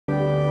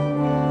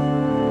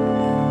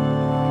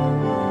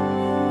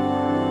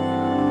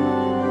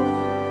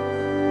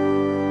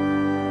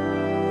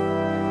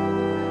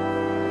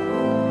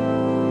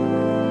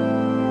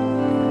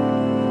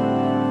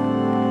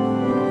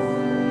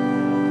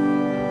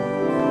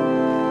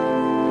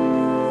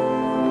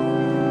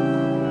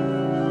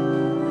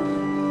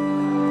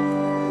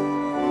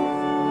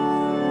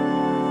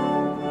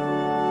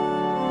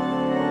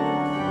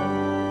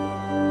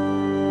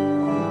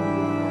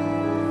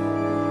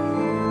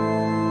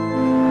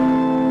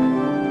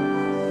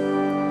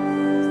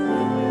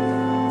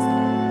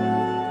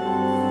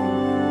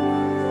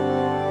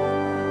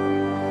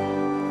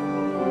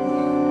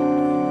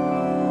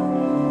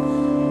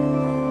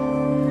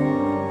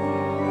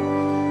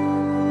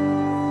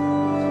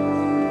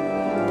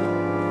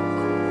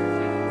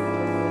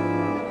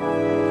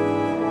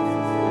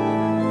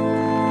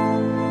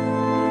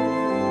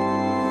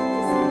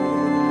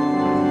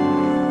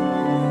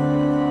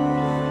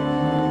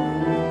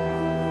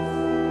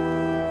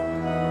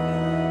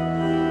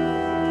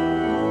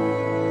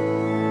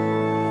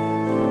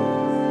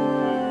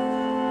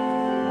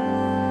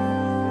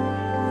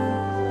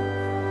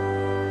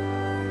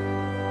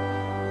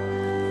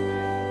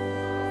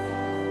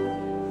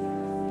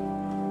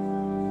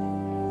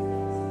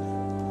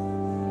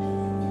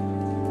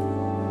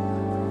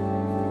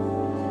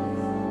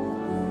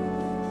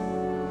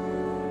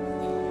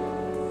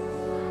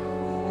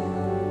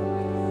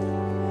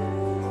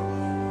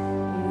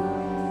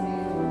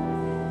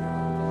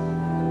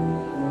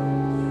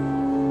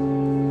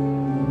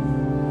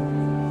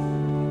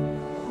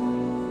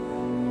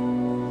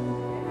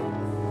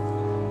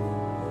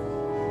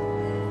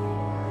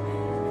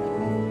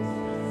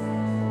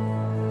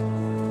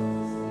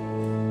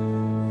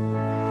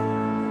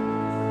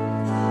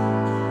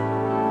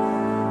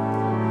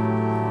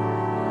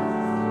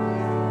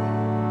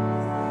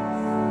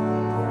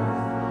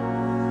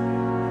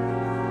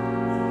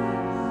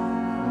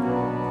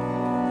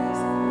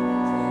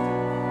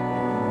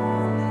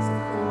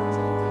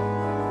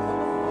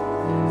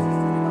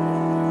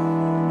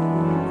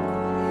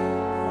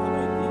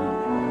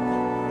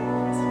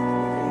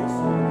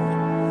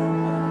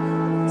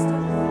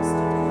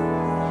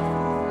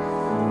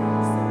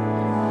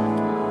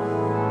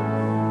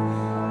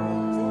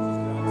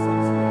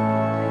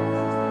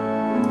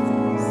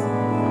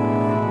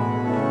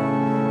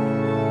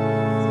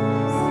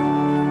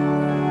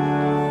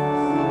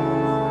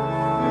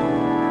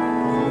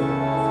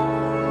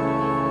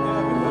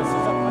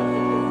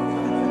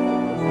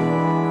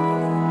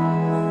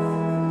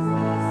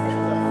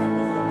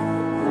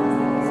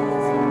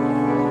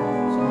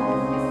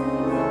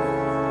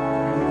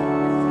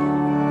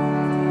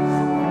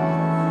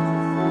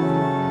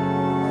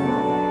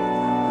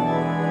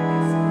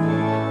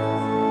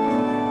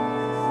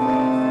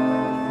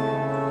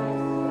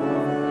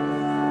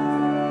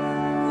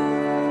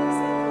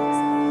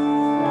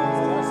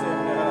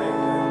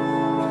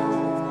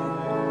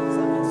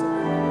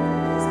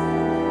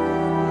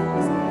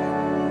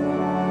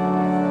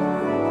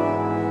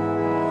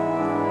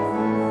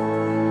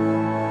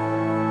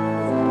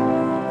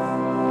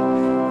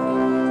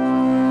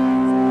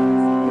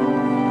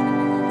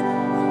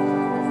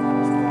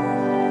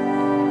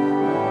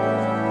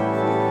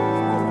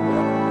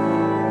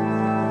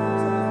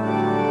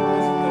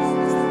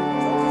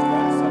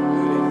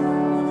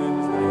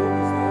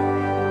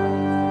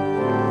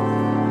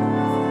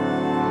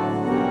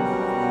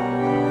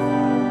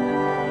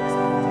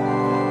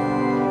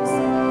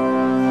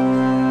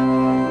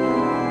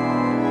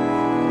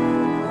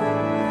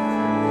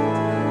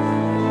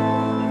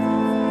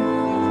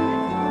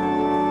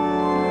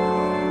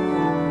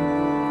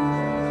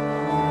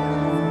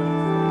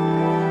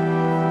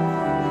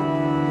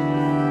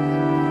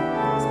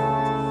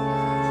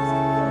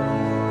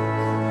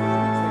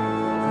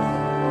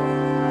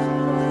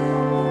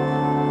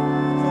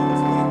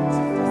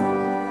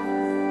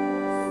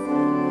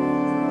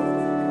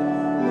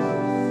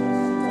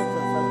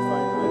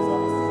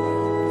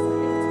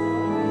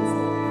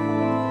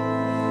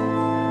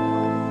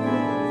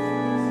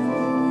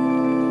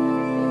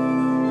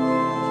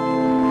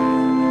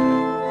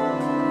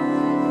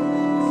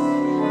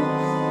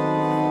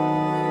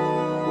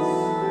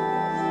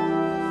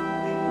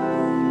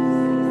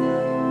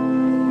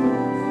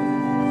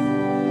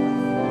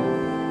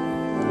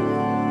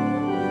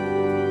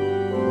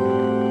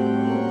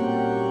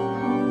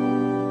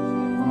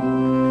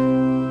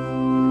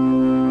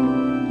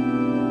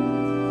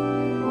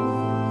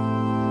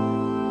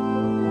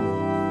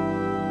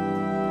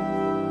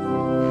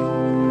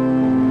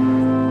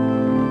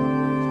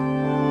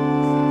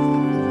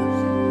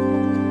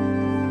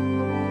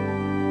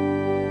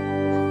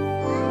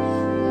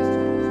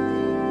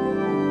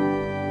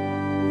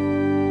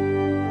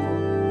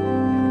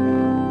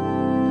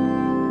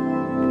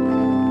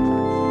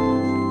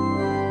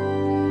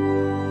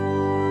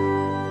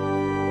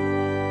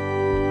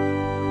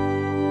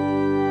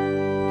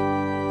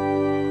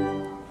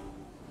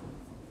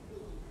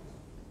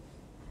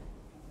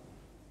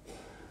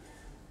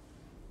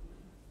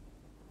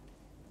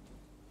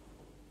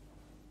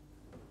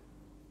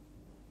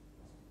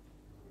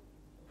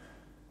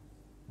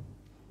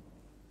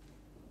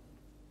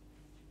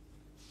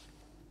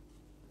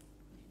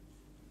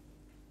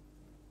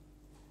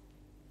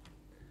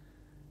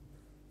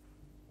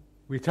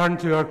We turn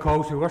to our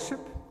call to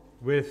worship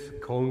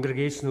with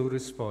congregational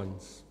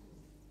response.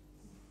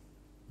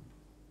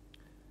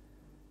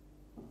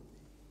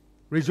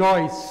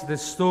 Rejoice, the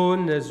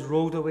stone is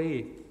rolled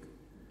away,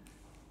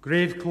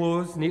 grave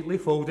clothes neatly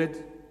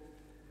folded,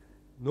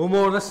 no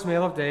more the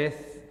smell of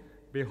death,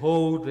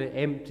 behold the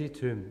empty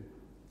tomb.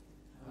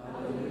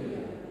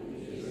 Hallelujah,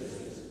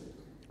 Jesus.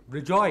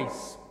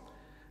 Rejoice,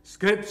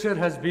 Scripture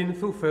has been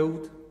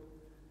fulfilled,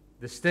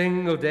 the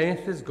sting of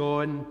death is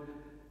gone,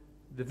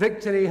 the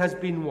victory has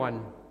been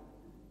won.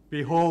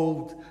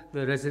 Behold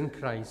the risen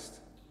Christ.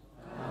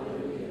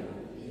 Hallelujah,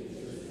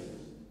 Jesus.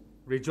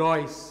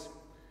 Rejoice,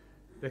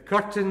 the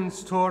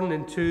curtains torn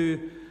in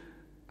two,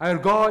 our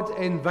God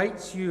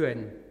invites you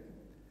in.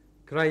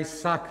 Christ's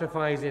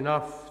sacrifice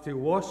enough to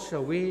wash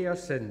away our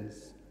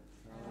sins.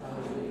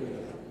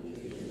 Hallelujah,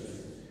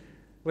 Jesus.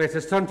 Let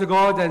us turn to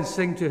God and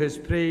sing to his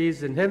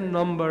praise in hymn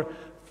number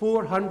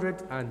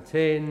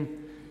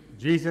 410,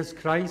 Jesus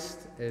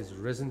Christ is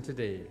risen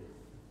today.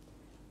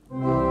 Good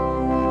morning.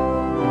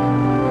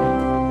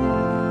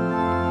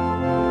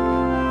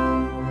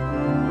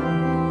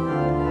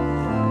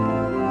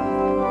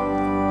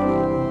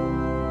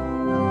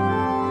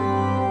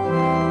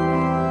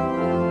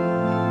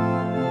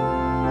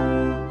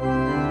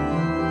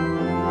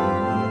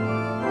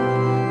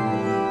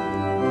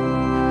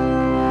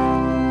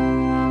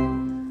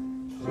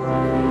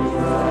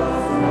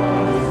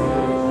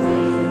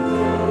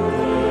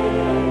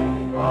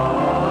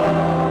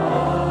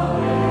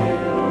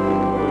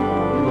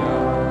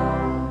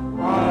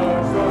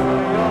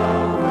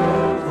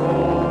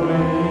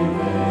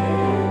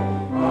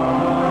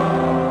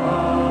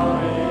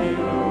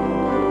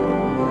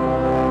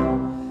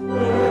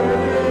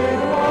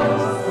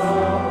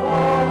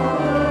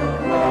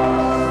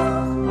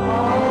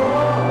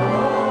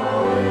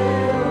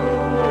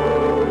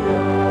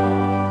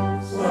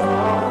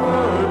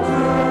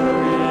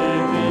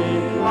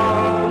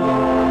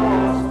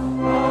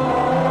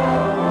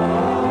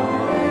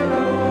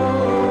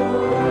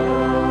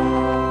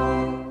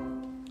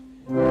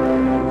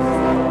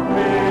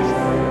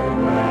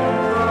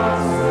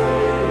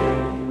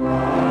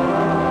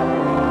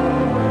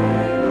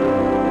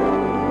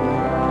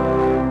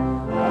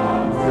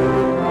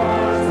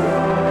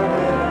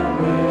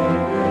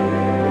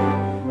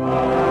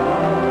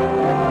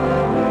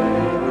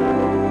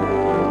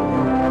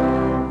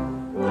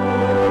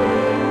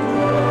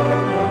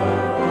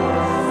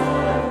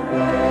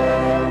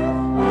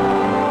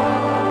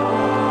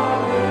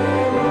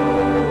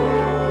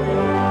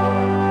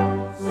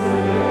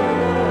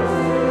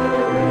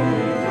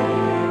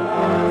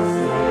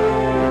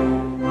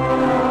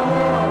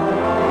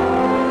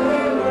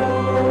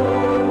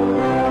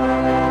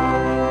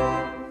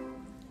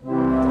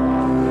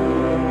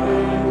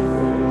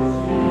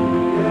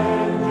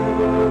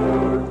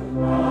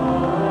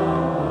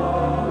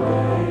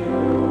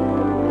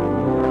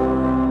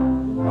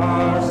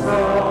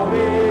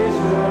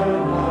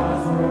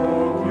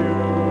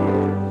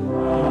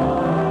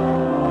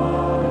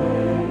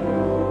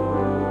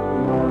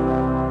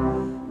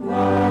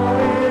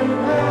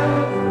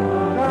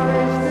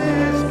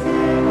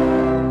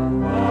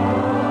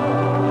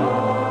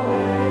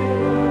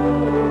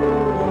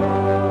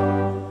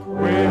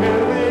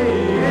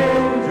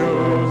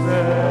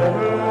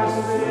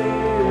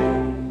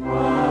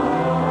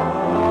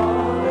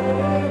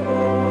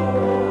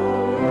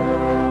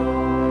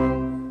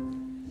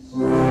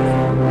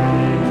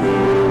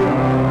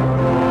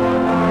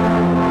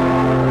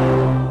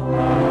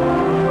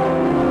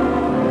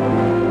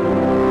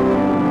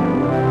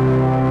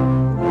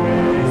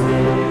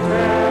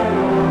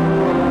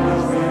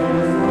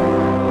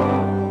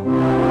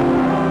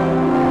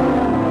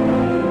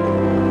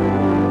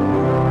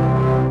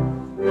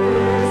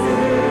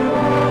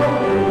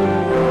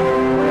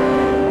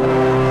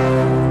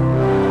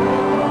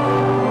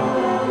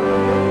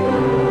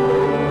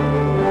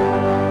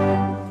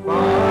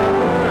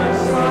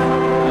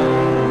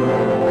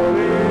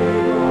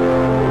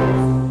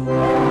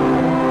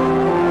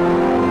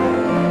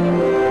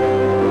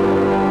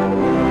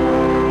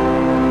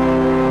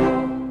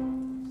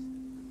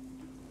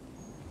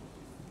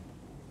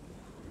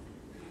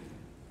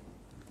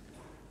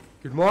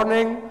 Good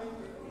morning.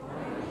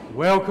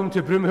 Welcome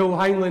to Broomhill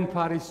Hyndland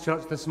Parish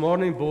Church this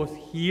morning, both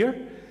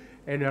here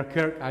in our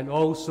kirk and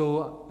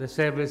also the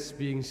service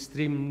being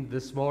streamed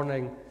this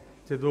morning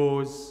to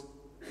those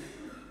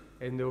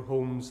in their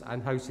homes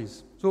and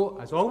houses. So,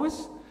 as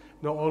always,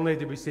 not only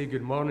did we say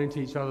good morning to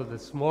each other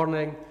this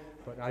morning,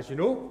 but as you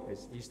know,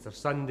 it's Easter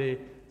Sunday,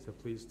 so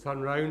please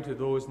turn round to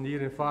those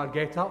near and far,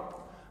 get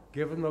up,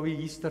 give them a wee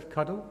Easter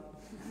cuddle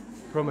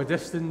from a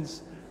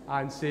distance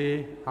and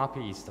say,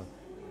 Happy Easter.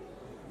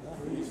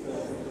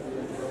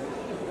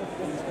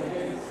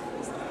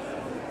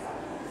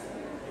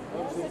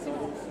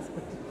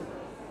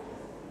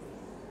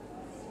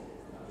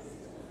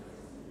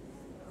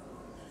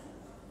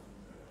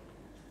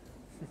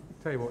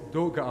 Tell you what,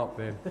 don't get up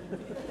then.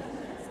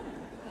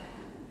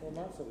 Well,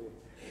 that's a way.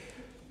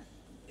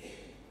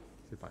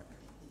 Sit back.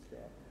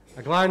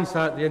 A glance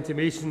at the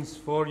intimations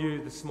for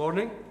you this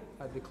morning.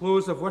 At the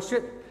close of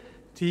worship,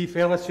 tea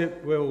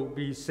fellowship will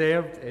be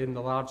served in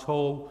the large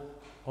hall.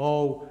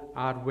 All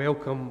are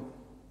welcome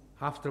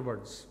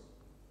afterwards.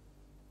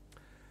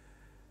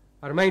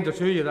 A reminder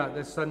to you that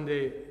this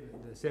Sunday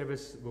the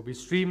service will be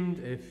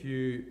streamed. If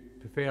you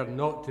prefer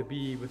not to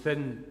be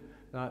within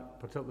that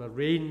particular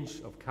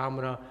range of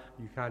camera,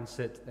 you can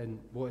sit in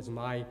what is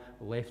my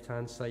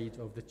left-hand side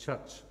of the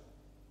church.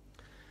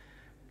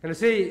 Can I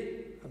say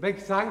a big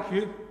thank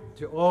you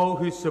to all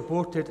who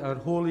supported our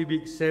Holy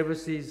Week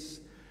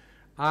services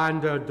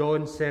and our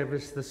dawn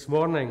service this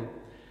morning.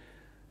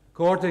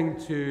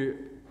 According to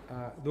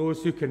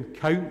those who can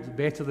count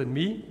better than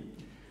me,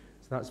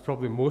 so that's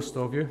probably most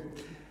of you,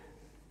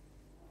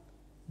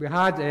 we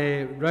had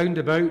round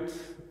about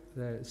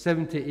the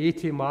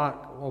 70-80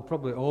 mark, or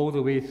probably all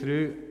the way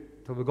through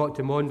till we got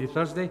to Maundy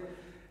Thursday.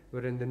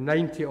 We're in the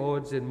 90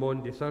 odds in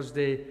Maundy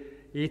Thursday,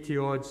 80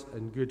 odds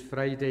on Good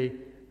Friday,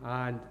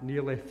 and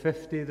nearly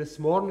 50 this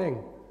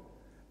morning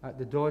at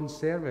the dawn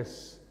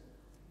service.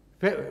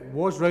 It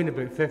was round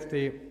about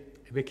 50.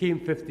 It became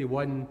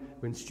 51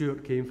 when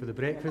Stuart came for the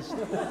breakfast.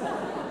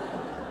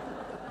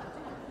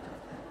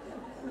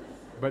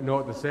 But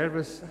not the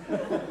service.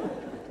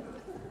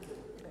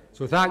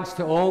 So thanks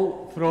to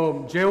all,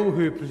 from Jill,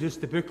 who produced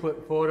the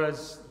booklet for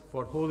us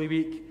for Holy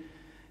Week,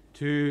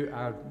 to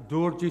our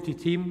door duty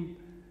team,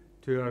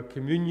 to our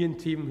communion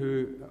team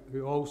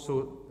who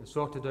also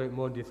sorted out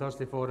Maundy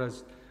Thursday for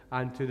us,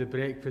 and to the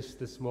breakfast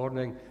this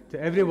morning, to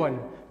everyone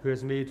who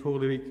has made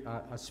Holy Week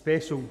a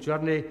special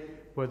journey,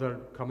 whether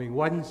coming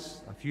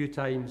once, a few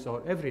times,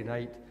 or every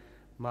night.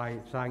 My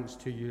thanks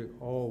to you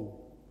all.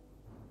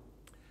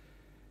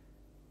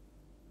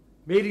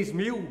 Mary's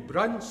Meal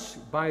Brunch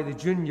by the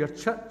Junior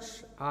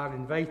Church are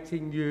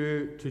inviting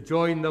you to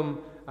join them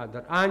at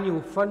their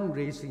annual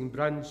fundraising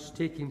brunch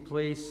taking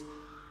place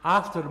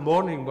after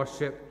morning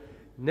worship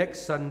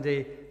next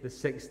Sunday, the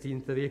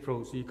 16th of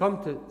April. So you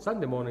come to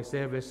Sunday morning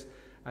service,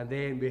 and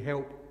then we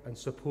help and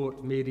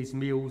support Mary's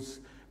Meals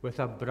with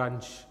a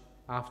brunch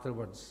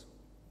afterwards.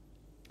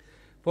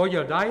 For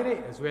your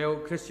diary as well,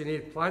 Christian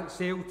Aid plant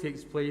sale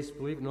takes place,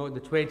 believe it or not, on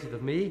the 20th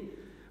of May.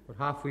 We're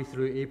halfway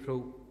through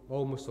April,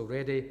 almost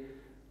already.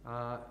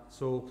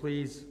 So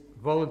please,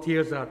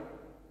 volunteers are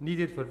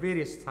needed for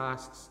various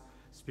tasks.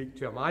 Speak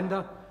to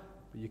Amanda,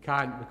 but you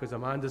can't because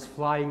Amanda's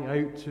flying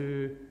out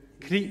to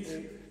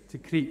Crete.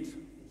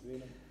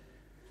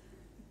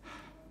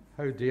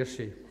 How dare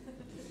she?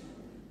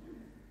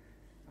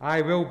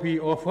 I will be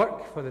off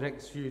work for the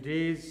next few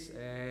days,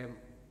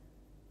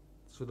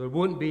 so there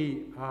won't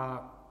be a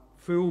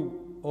full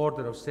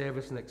order of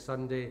service next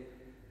Sunday,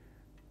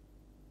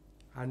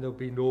 and there'll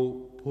be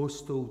no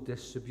postal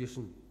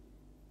distribution.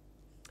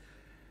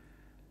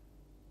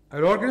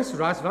 Our organist,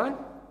 Razvan,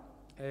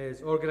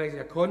 is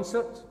organising a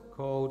concert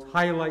called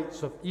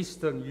Highlights of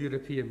Eastern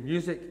European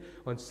Music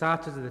on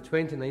Saturday the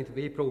 29th of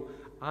April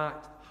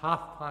at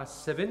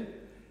 7:30.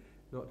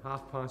 Not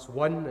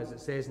 1:30, as it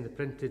says in the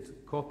printed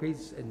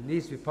copies, in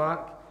Naseby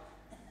Park.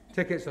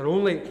 Tickets are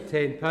only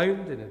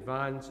 £10 in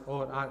advance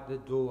or at the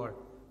door.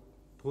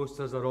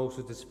 Posters are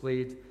also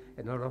displayed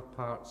in other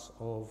parts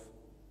of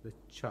the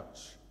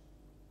church.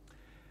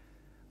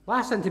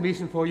 Last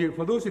intimation for you,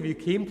 for those of you who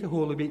came to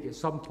Holy Week at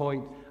some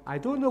point, I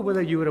don't know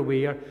whether you were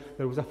aware,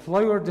 there was a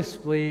flower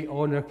display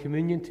on our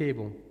communion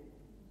table.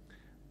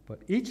 But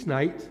each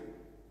night,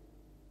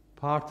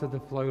 part of the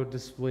flower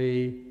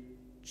display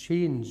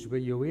changed. Were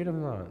you aware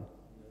of that?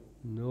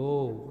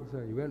 No.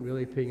 You weren't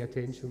really paying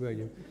attention, were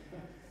you?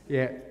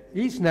 Yeah.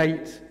 Each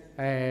night,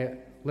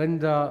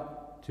 Linda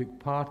took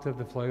part of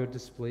the flower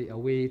display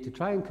away to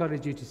try and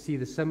encourage you to see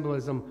the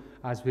symbolism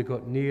as we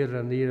got nearer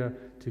and nearer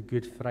to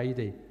Good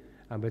Friday.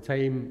 And by the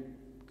time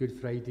Good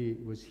Friday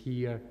was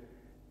here,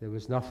 there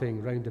was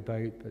nothing round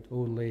about but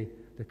only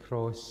the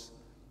cross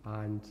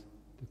and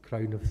the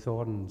crown of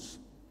thorns.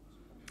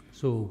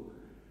 So,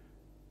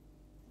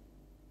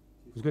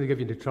 I was going to give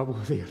you into trouble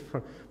there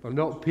for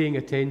not paying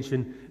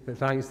attention, but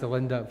thanks to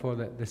Linda for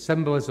the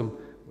symbolism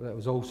that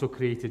was also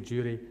created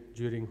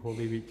during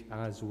Holy Week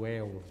as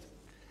well.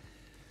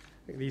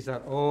 I think these are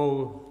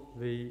all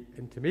the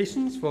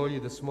intimations for you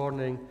this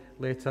morning.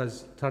 Let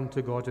us turn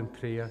to God in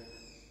prayer.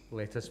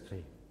 Let us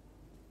pray.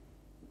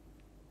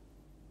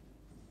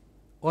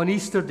 On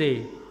Easter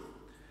Day,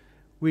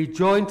 we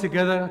join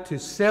together to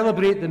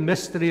celebrate the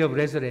mystery of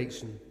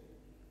resurrection.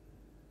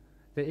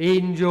 The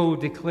angel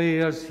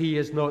declares he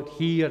is not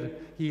here,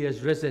 he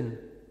is risen,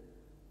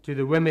 to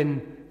the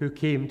women who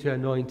came to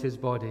anoint his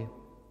body.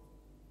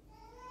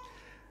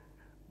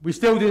 We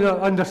still do not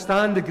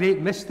understand the great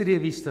mystery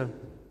of Easter,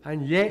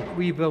 and yet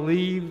we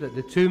believe that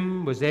the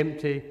tomb was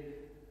empty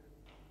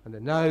and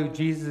that now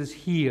Jesus is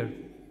here.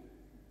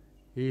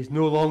 He is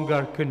no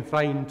longer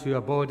confined to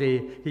a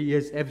body, he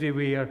is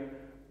everywhere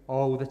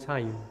all the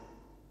time.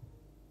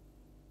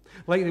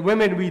 Like the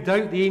women, we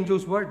doubt the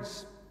angel's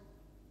words.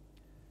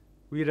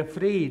 We are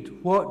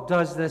afraid. What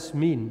does this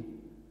mean?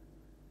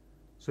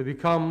 So we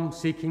come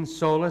seeking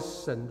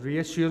solace and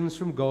reassurance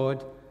from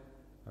God,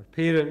 our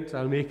parent,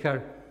 our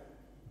maker,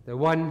 the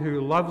one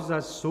who loves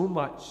us so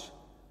much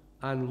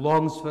and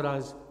longs for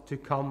us to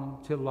come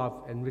to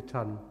love in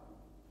return.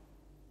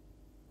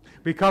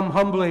 We come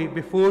humbly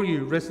before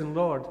you, risen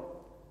Lord,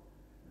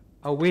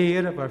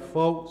 aware of our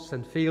faults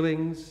and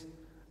failings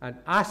and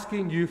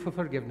asking you for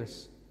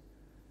forgiveness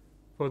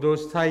for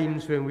those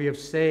times when we have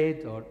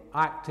said or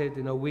acted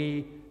in a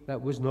way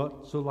that was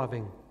not so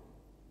loving.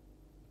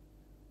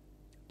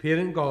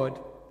 Parent God,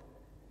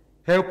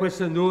 help us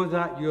to know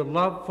that your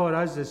love for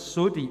us is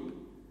so deep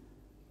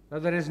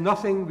that there is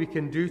nothing we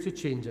can do to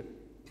change it.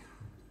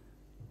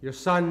 Your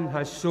Son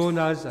has shown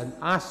us and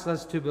asked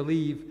us to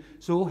believe,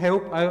 so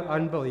help our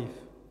unbelief.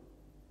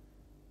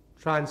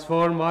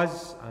 Transform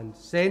us and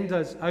send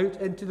us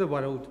out into the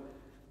world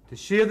to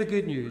share the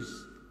good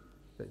news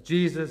that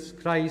Jesus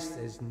Christ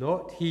is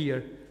not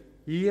here,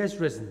 he is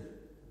risen.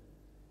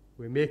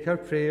 We make our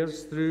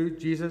prayers through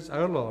Jesus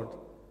our Lord,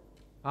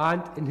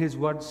 and in his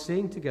word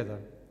saying together,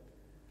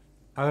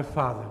 Our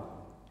Father,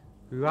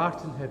 who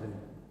art in heaven,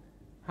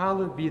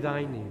 hallowed be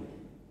thy name.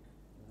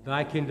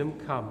 Thy kingdom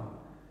come,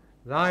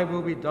 thy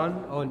will be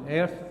done on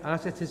earth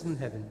as it is in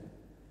heaven.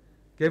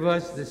 Give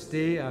us this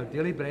day our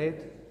daily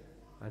bread,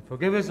 and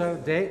forgive us our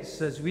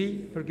debts as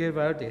we forgive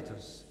our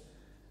debtors.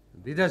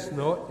 And lead us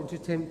not into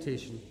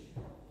temptation,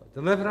 but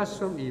deliver us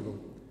from evil.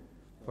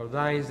 For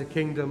thine is the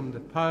kingdom, the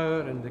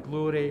power, and the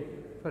glory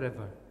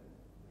forever.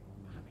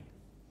 Amen.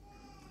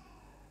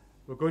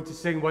 We're going to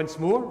sing once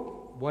more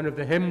one of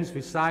the hymns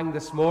we sang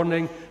this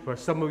morning where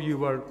some of you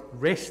were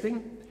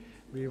resting.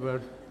 We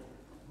were,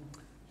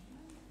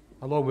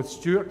 along with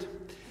Stuart.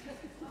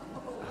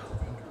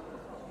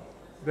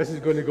 This is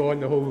going to go on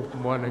the whole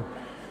morning.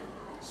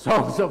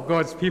 Songs of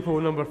God's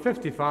People, number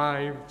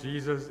 55,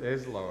 Jesus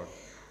is Lord.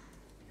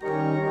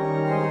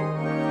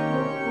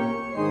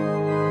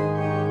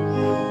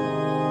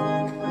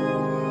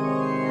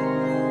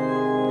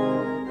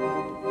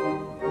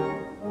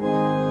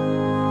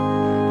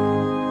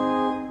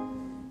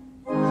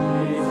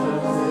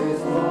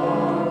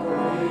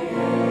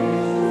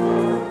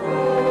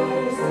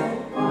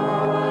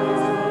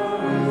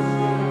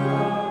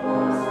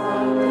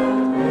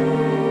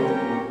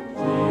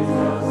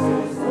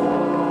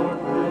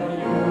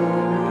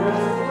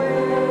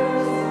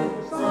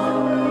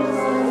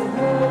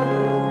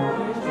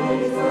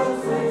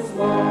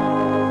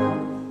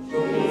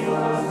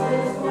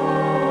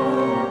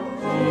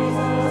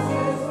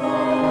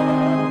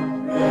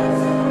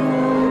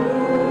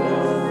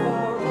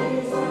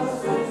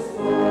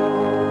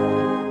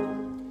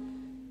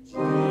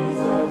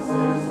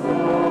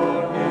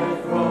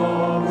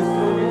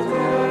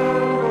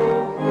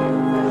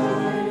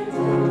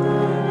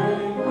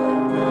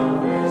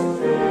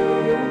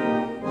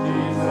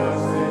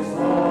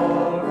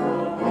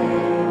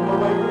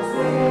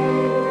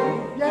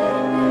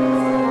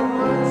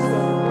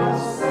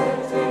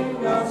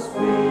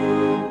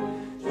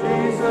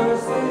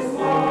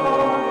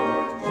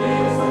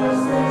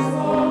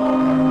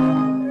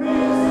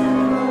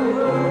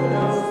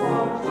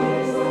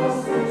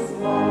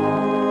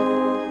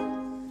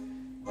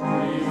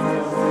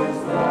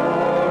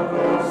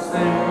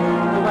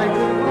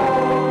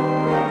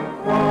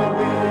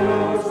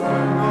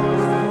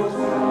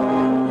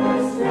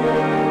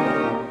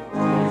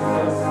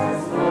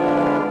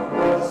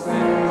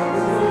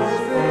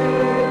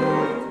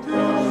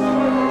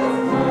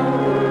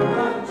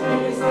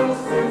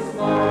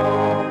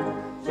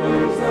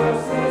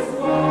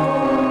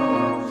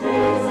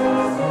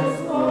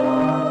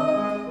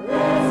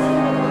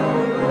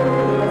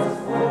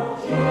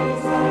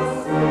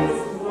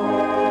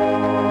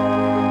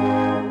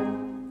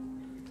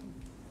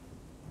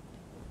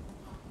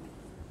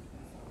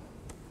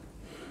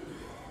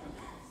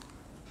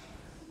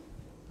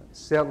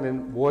 Certainly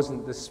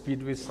wasn't the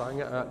speed we sang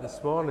it at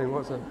this morning,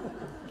 was it?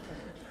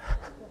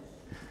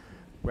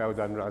 Well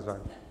done, Razvan.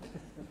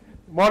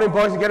 Morning,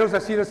 boys and girls. I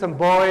see there's some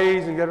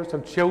boys and girls,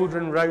 some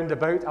children round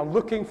about. I'm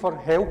looking for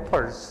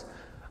helpers.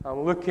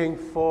 I'm looking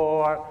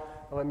for,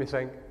 let me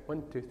think,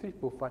 1, 2, 3,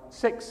 4, 5,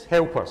 6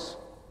 helpers.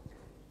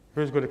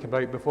 Who's going to come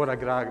out before I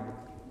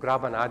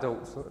grab an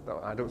adult?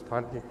 Adult's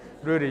panicking.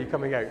 Rory, you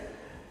coming out?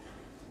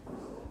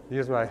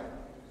 Here's my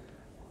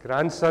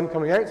grandson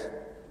coming out.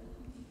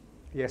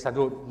 Yes, I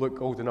don't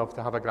look old enough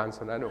to have a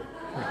grandson, I know.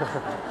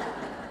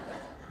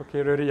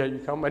 Okay, Rory, out you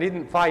come. I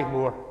need 5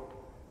 more.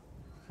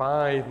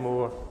 5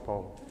 more,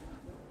 Paul.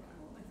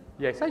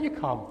 Yes, out you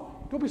come.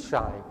 Don't be shy.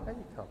 Out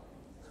you come.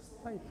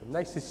 Out you come.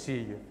 Nice to see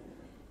you.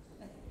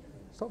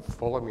 Stop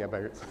following me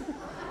about.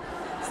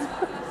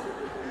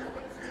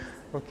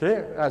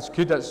 Okay, that's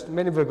good. That's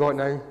many have we got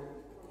now?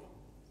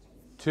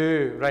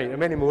 2. Right, how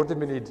many more do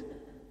we need?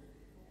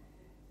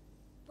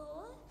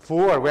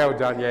 4, well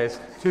done, yes.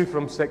 2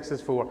 from 6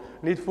 is 4.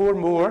 Need 4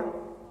 more.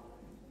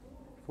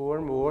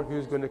 4 more.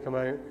 Who's going to come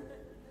out?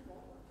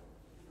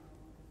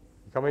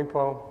 Coming,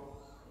 Paul?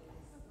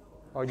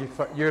 Oh,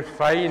 you're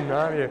fine,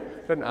 are you?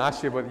 Didn't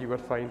ask you whether you were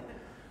fine.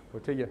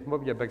 We'll take you. What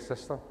about your big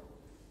sister?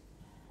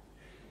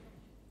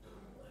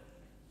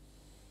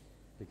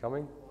 You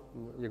coming?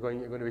 You're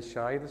going to be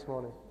shy this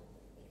morning?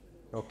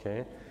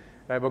 Okay.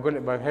 Right,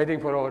 we're heading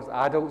for all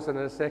adults in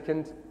a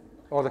second.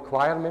 Or the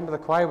choir, remember the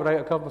choir were out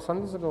a couple of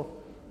Sundays ago?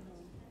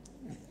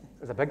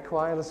 There's a big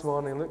choir this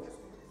morning, look.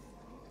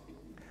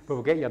 But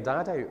we'll get your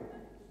dad out.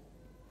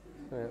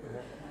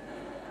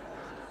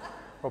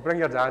 We'll bring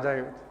your dad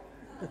out.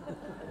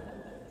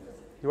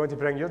 You want to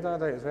bring your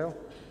dad out as well?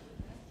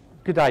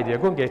 Good idea,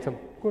 go and get him.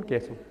 Go and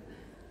get him.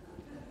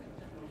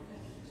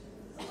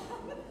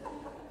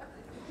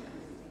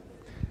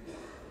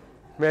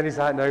 Mary's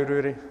that now,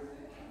 Rory?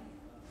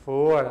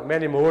 4. How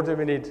many more do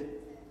we need?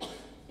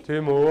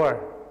 2 more.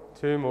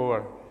 2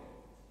 more.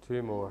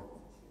 2 more.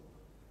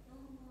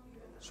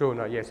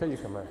 Shona, yes, how you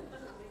come out?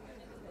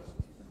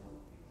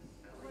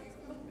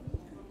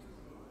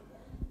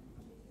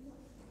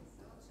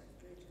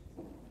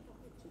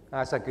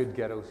 That's a good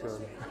girl,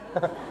 Shona.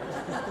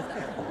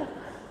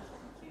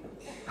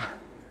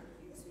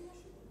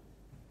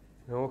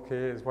 Okay,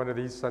 it's one of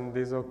these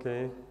Sundays,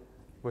 okay.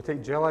 We'll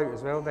take Jill out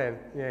as well then.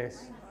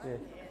 Yes. Yeah.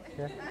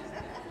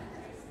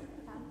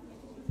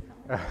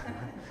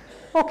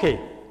 Okay,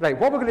 right,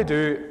 what we're going to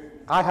do,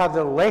 I have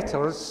the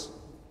letters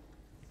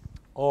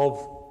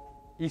of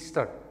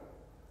Easter.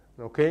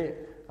 Okay,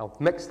 I'll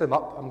mix them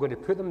up. I'm going to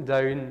put them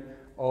down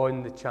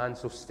on the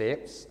chancel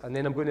steps, and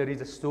then I'm going to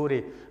read a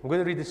story. I'm going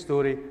to read the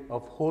story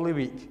of Holy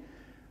Week.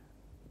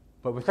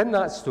 But within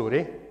that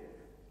story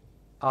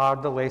are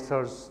the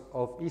letters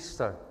of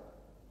Easter.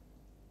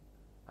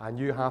 And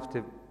you have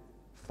to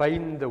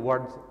find the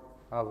word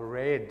I've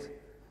read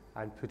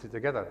and put it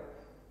together.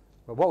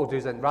 But what we'll do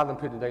is, that rather than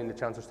putting down the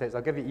chancel steps,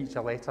 I'll give you each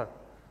a letter,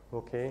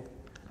 okay?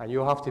 And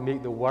you'll have to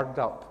make the word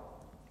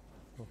up,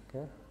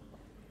 okay?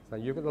 So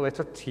you've got the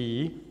letter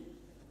T,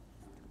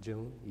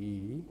 Jill,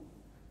 E.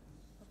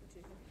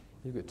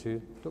 You've got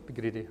 2. Don't be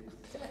greedy.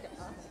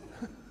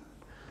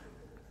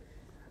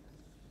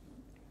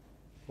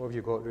 What have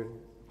you got, Rory?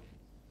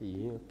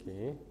 E,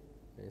 okay.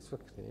 Yes,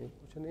 okay.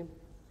 What's your name?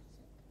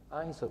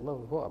 Isaac,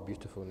 love, what a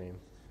beautiful name.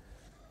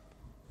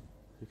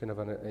 You can have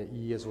an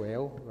E as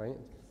well, right?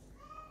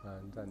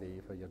 And an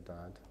A for your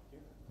dad.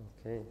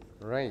 Okay,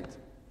 right.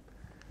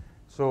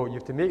 So you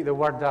have to make the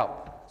word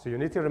up. So you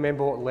need to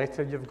remember what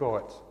letter you've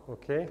got,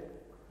 okay?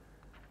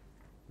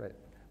 Right.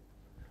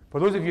 For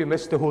those of you who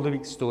missed the Holy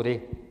Week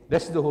story,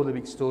 this is the Holy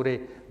Week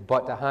story,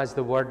 but it has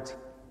the word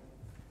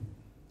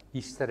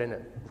Easter in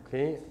it,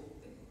 okay?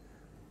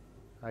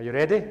 Are you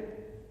ready?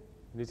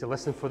 You need to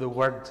listen for the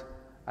word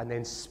and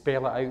then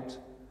spell it out.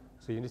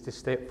 So you need to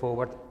step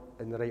forward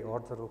in the right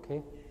order,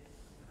 okay?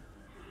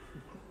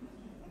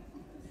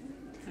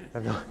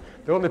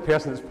 The only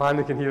person that's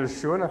panicking here is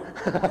Shona.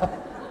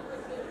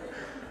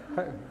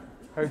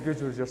 How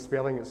good was your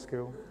spelling at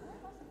school?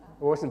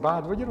 Oh, it wasn't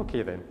bad. Well, you're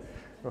okay then.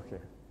 Okay.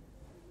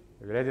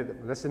 Are you ready?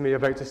 This is me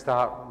about to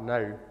start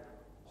now.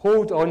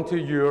 Hold on to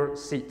your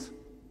seat.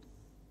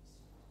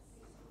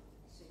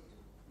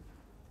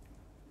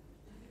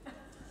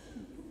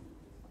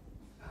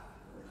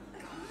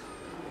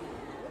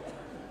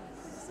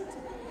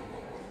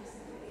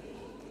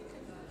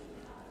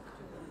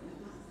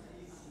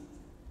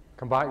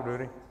 Come back,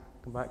 Rory.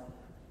 Come back.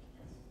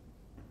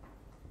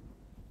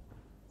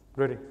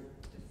 Rory.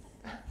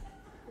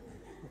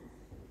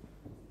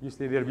 You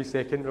stay there a wee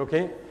second,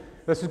 okay?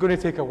 This is going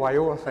to take a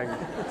while, I think.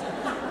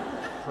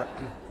 Right.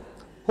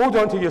 Hold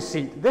on to your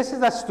seat. This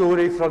is a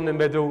story from the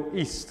Middle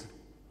East.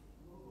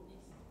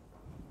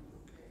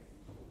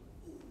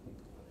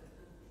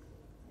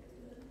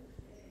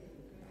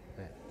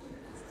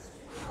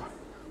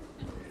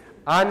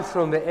 And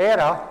from the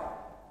era...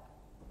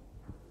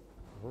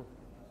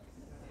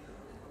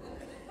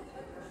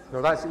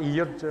 No, that's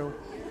ear, Jill.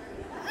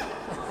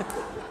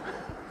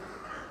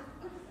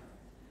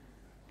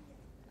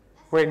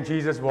 When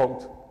Jesus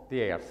walked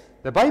the earth.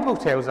 The Bible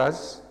tells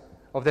us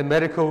of the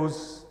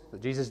miracles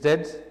that Jesus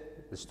did,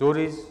 the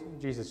stories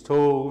Jesus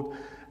told,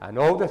 and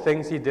all the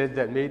things he did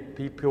that made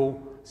people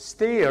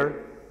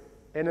stare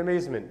in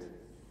amazement.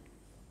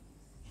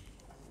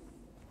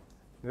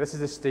 Now, this is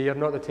the stair,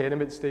 not the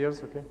tenement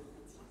stairs, okay?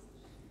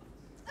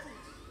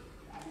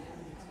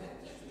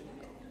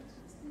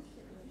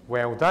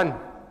 Well done.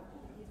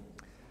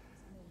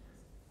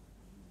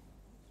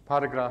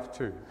 Paragraph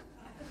 2.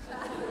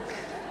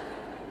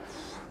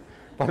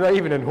 We're not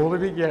even in Holy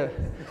Week yet.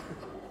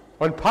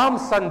 On Palm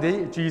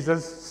Sunday,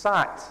 Jesus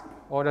sat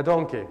on a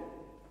donkey.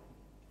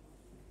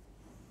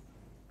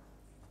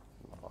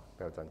 Oh,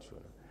 well done,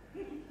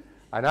 Shona.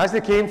 And as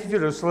they came to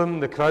Jerusalem,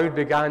 the crowd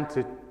began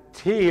to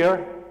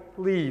tear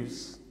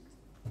leaves.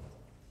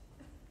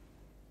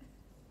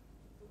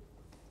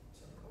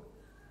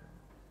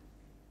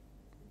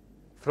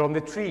 From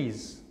the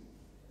trees.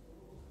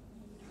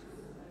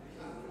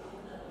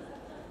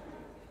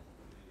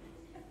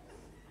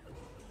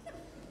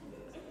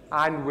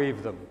 And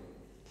wave them.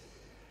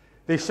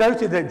 They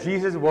shouted that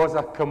Jesus was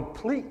a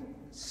complete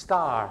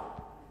star.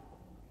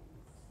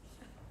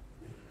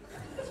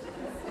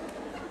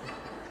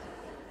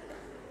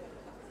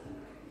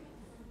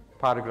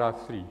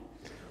 Paragraph 3.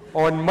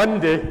 On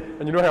Monday,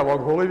 and you know how long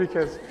Holy Week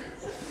is.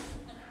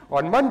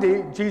 On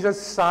Monday, Jesus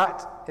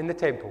sat in the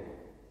temple.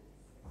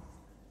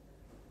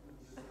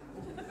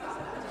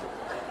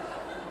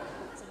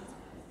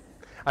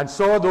 and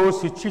saw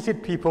those who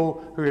cheated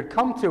people who had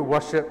come to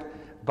worship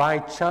by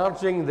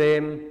charging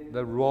them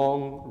the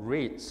wrong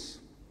rates.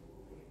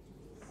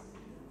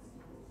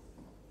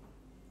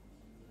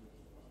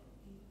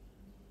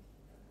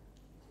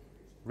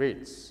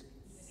 Rates.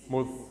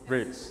 More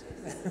rates.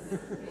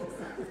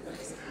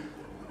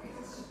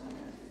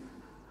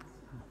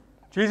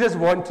 Jesus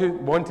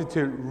wanted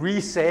to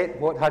reset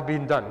what had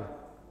been done.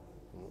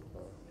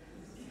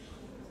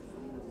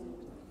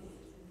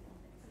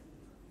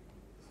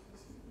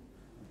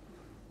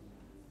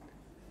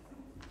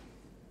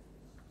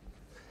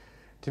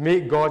 To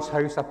make God's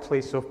house a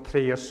place of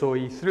prayer, so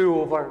he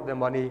threw over the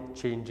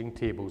money-changing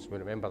tables. We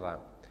remember that.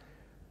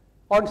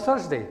 On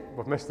Thursday,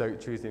 we've missed out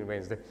Tuesday and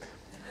Wednesday,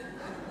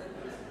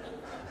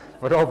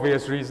 for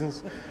obvious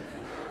reasons.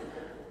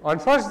 On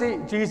Thursday,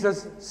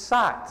 Jesus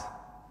sat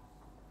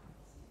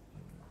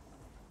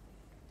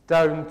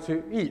down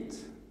to eat.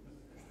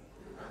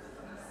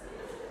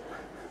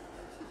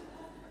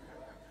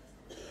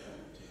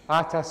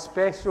 At a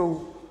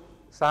special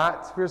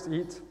where's to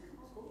eat?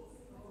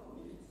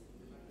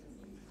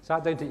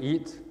 Sat down to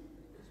eat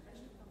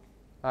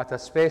at a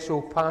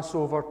special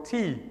Passover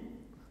tea.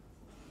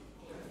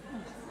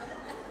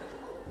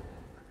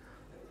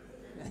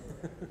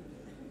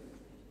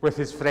 With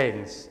his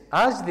friends.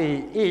 As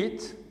they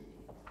ate,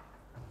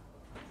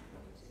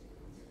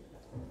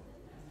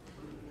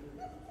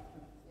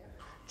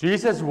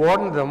 Jesus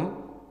warned them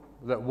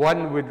that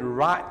one would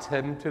rat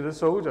him to the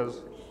soldiers.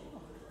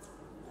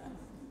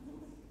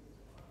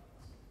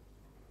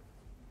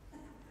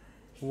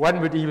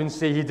 One would even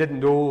say he didn't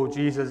know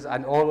Jesus,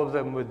 and all of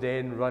them would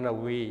then run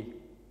away.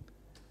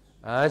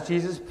 As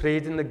Jesus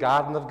prayed in the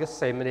Garden of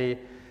Gethsemane,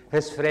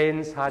 his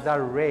friends had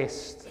a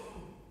rest.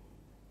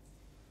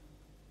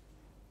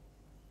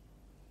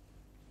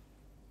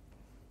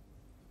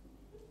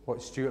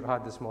 What Stuart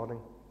had this morning.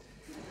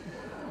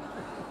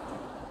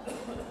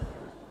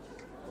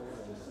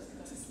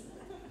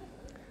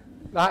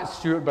 That's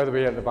Stuart, by the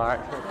way, at the back.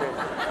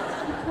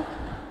 Okay.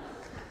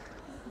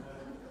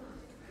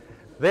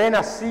 Then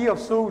a sea of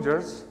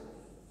soldiers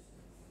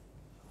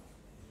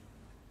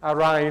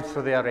arrived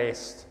for their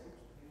arrest.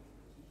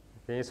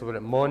 Okay, so we're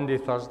at Monday,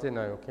 Thursday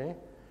now, okay?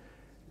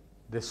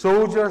 The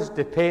soldiers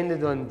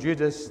depended on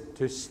Judas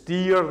to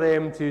steer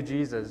them to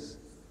Jesus.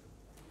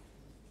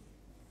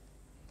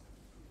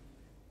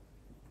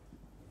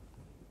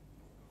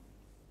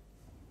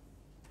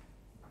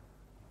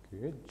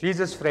 Good.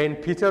 Jesus'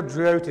 friend Peter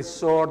drew out his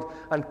sword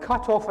and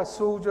cut off a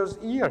soldier's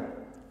ear.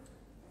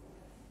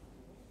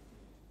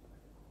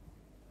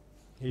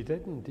 He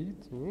did indeed,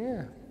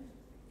 yeah.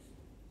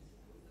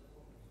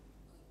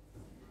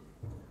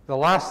 The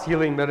last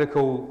healing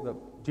miracle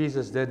that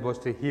Jesus did was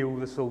to heal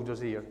the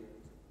soldier's ear.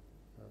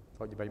 I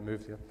thought you might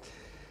move there.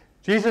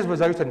 Jesus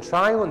was out on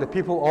trial and the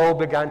people all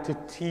began to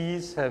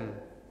tease him.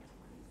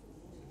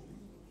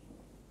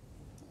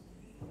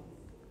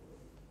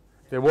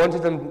 They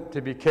wanted him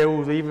to be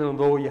killed even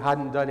though he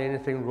hadn't done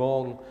anything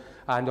wrong.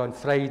 And on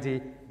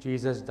Friday,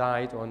 Jesus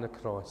died on the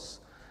cross.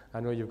 I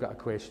know you've got a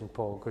question,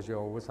 Paul, because you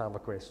always have a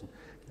question.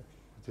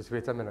 Just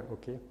wait a minute,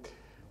 okay?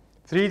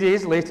 3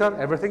 days later,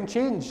 everything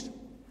changed.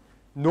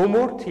 No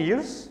more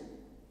tears.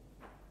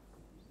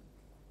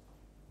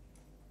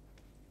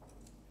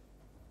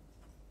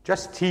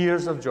 Just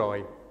tears of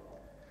joy.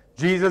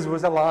 Jesus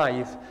was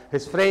alive.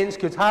 His friends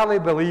could hardly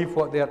believe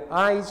what their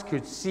eyes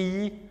could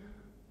see.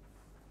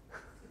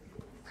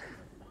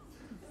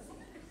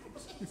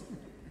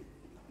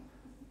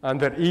 And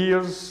their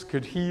ears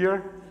could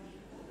hear.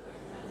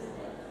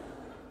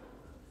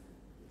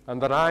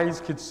 And their eyes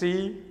could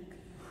see.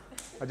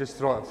 I just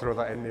throw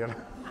that in there.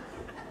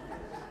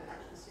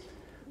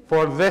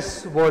 For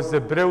this was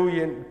the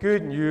brilliant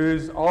good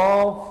news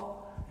of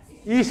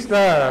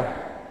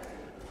Easter.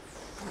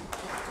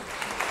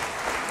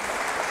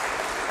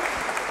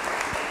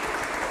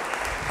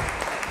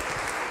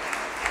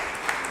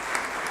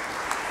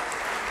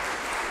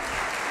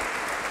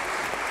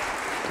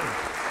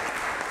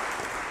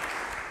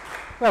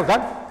 Well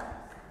done.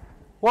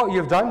 What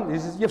you've done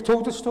is you've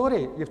told the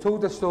story. You've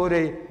told the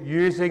story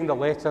using the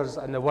letters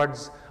and the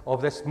words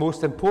of this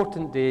most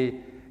important day,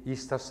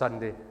 Easter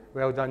Sunday.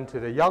 Well done to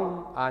the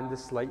young and the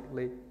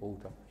slightly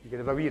older. You can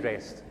have a wee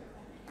rest.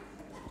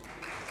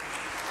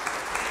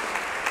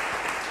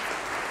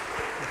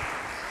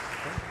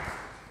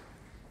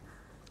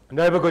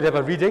 Now we're going to have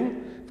a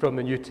reading from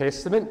the New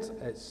Testament.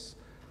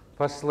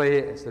 Firstly,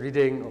 it's the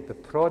reading of the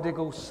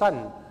prodigal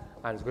son,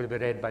 and it's going to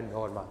be read by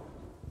Norma.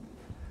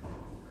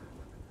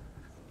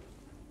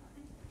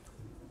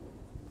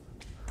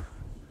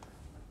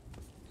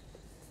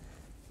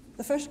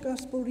 The first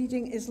Gospel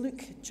reading is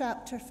Luke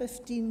chapter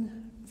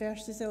 15,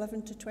 verses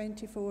 11 to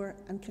 24,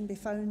 and can be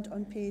found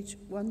on page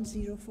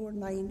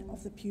 1049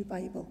 of the Pew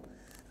Bible.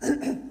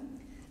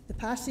 The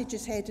passage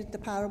is headed, The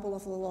Parable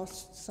of the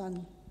Lost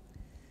Son.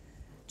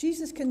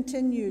 Jesus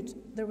continued,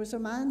 There was a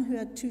man who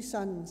had 2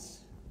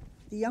 sons.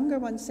 The younger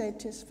one said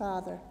to his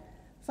father,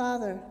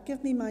 Father,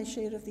 give me my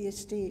share of the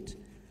estate.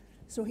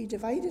 So he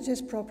divided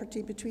his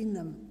property between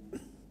them.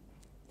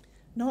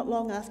 Not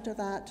long after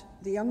that,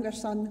 the younger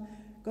son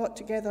got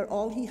together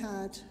all he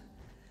had,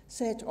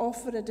 set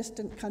off for a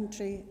distant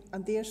country,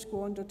 and there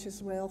squandered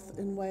his wealth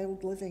in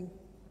wild living.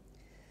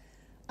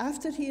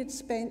 After he had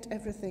spent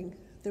everything,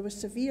 there was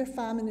severe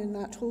famine in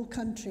that whole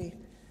country,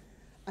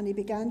 and he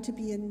began to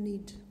be in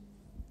need.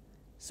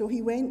 So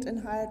he went and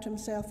hired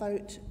himself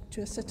out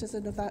to a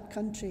citizen of that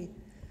country,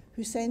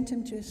 who sent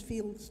him to his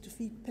fields to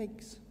feed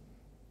pigs.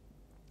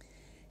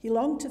 He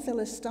longed to fill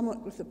his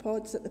stomach with the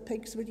pods that the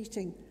pigs were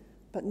eating,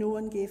 but no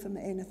one gave him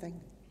anything.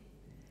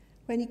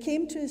 When he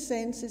came to his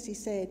senses, he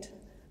said,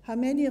 "How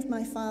many of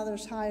my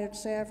father's hired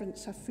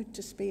servants have food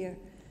to spare,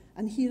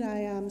 and here I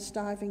am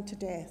starving to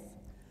death?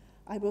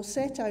 I will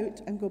set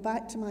out and go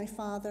back to my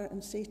father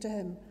and say to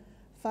him,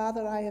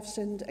 'Father, I have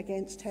sinned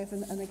against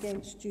heaven and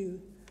against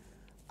you.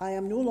 I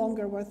am no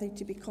longer worthy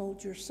to be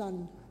called your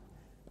son.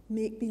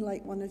 Make me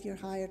like one of your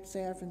hired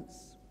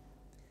servants.'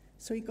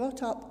 So he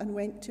got up and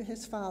went to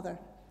his father.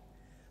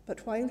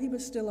 But while he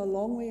was still a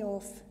long way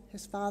off,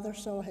 his father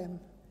saw him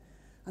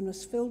and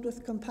was filled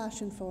with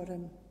compassion for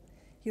him.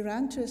 He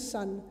ran to his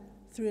son,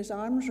 threw his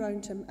arms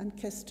round him, and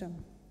kissed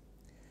him.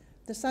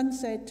 The son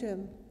said to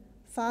him,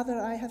 'Father,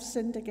 I have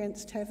sinned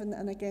against heaven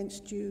and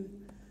against you.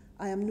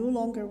 I am no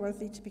longer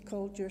worthy to be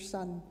called your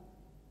son.'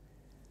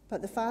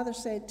 But the father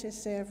said to his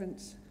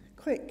servants,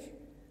 'Quick,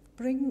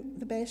 bring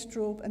the best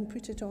robe and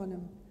put it on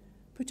him.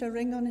 Put a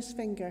ring on his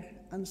finger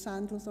and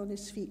sandals on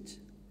his feet.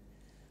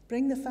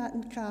 Bring the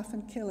fattened calf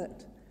and kill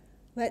it.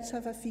 Let's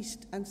have a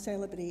feast and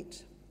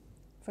celebrate.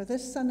 For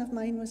this son of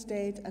mine was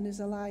dead and is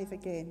alive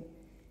again.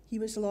 He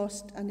was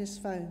lost and is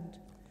found.'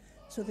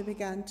 So they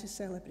began to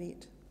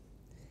celebrate."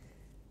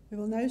 We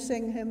will now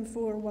sing hymn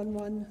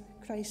 411,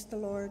 "Christ the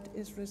Lord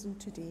is risen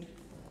today."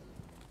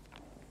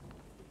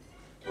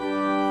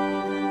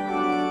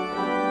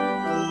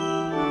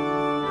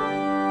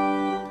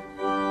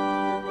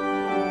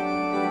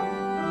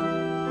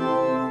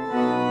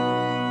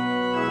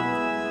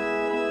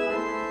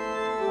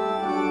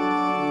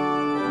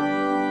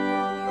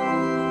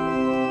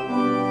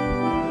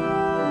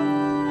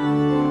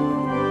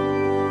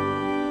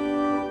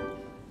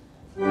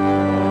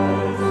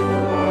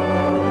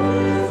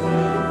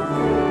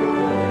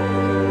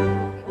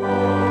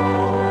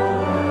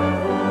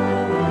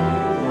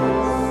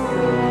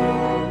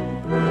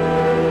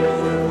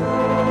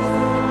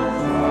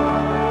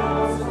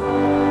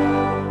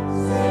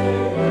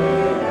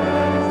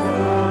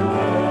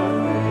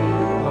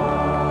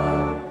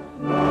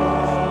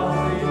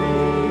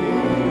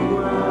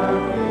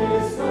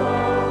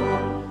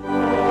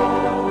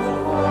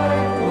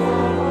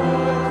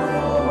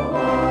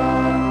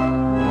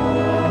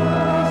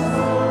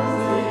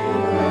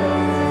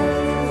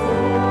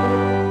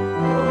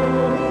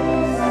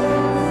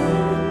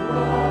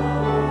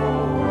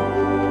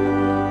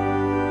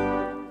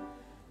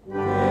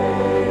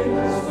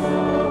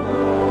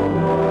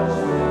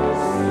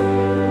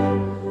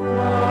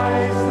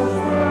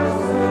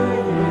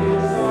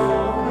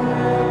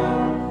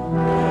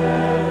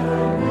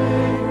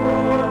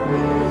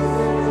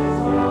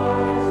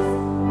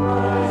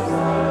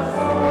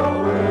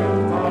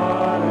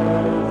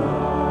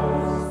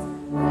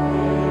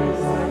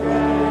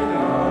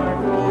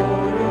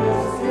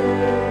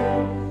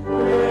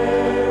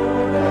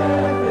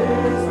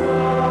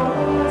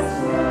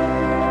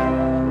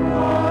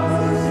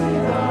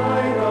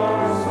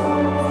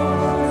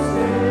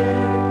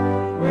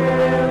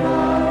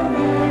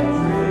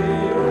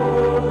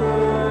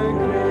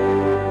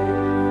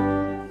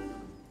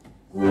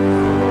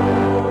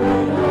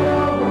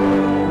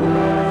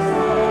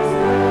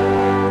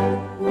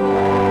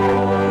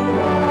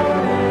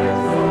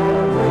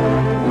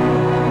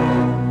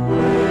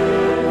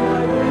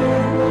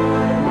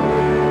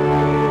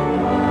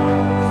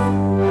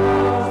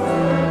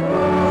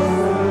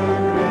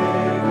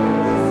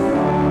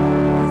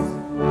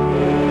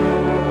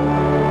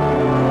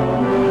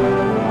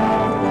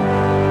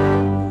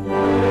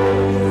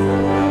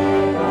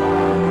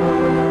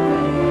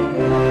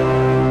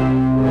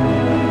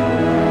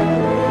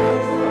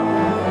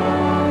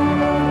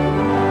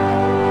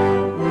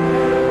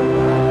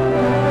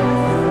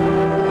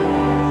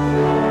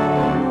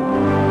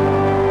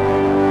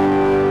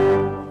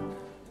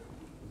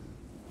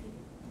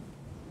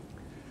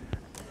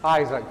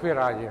 Isaac, where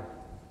are you?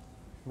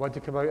 Want to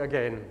come out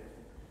again?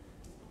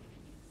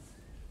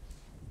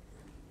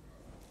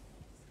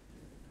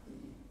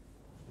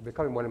 You're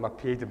becoming one of my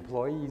paid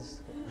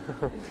employees.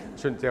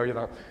 Shouldn't tell you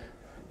that.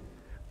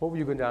 What were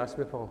you going to ask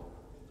me, Paul?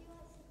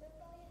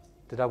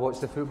 Did I watch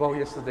the football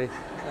yesterday?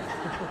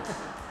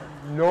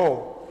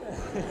 No.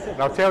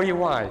 And I'll tell you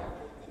why.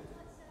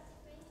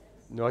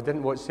 No, I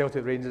didn't watch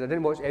Celtic Rangers. I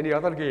didn't watch any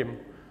other game.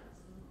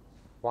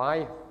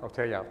 Why? I'll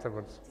tell you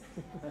afterwards.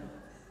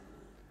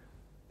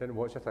 Didn't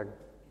watch a thing.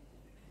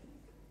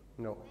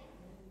 No.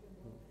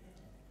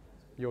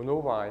 You'll know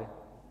why.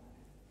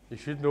 You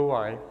should know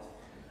why.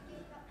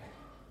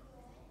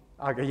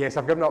 Yes,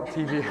 I've given up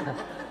TV.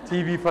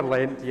 TV for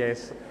Lent,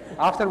 yes.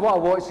 After what I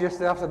watched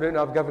yesterday afternoon,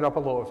 I've given up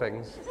a lot of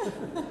things.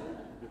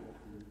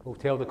 We'll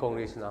tell the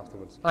congregation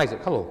afterwards.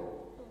 Isaac, hello.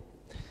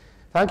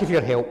 Thank you for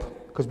your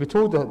help, because we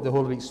told the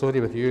Holy Week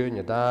story with you and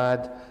your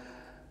dad,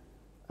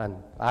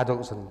 and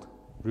adults and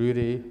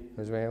Rudy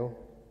as well.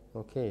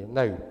 Okay,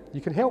 now, you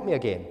can help me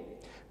again.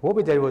 What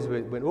we did was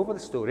we went over the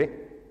story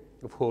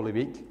of Holy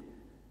Week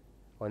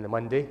on the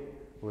Monday.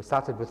 We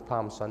started with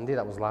Palm Sunday,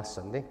 that was last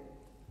Sunday,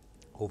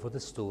 over the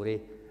story.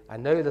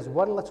 And now there's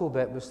one little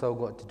bit we've still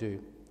got to do.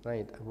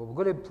 Right, we're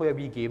going to play a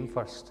wee game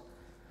first,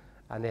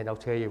 and then I'll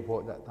tell you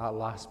what that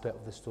last bit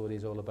of the story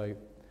is all about.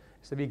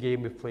 It's a wee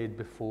game we've played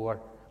before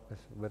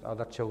with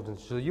other children,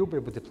 so you'll be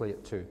able to play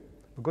it too.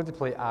 We're going to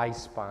play I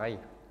Spy.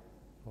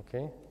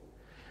 Okay?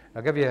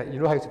 I'll give you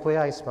know how to play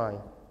I Spy?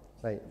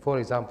 Right, for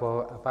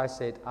example, if I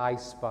said I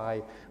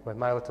spy with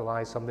my little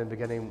eye something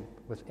beginning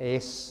with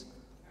S,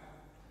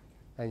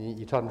 and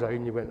you turned around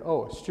and you went,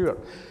 oh, Stuart.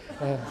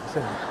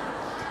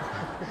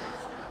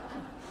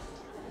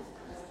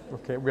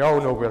 Okay, we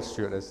all know where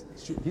Stuart is.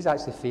 He's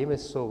actually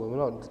famous, so we're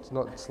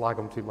not slag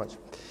him too much.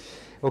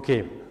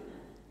 Okay,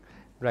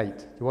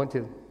 right. You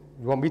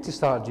want me to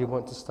start? Or do you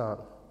want to start?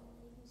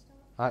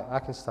 I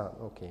can start.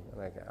 Okay.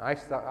 Right.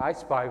 I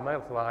spy with my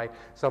little eye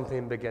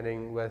something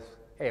beginning with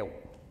L.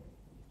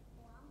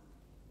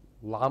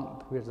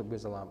 Lamp. Where's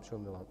the lamp? Show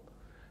me the lamp.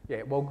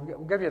 Yeah. Well, we'll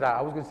give you that.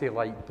 I was going to say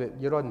light, but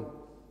you're on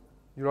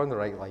the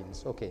right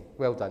lines. Okay.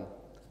 Well done.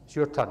 It's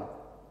your turn.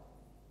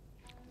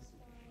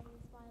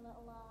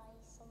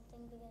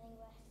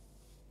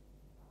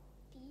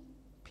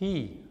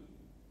 P.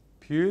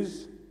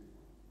 Pews?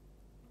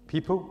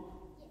 People?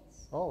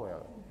 Yes. Oh,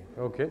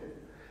 yeah. Okay.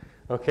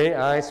 Okay,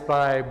 I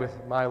spy with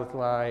my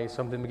little eye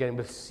something beginning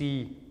with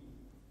C.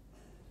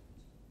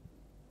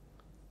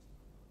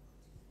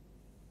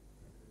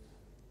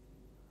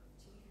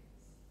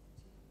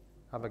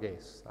 Have a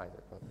guess.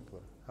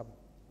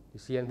 You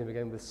see anything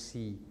beginning with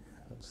C?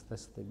 That's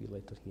this the wee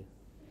letter here.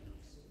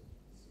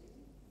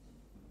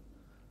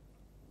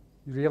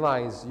 You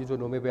realise you don't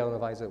know me well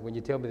enough, Isaac. When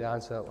you tell me the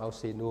answer, I'll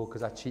say no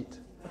because I cheat.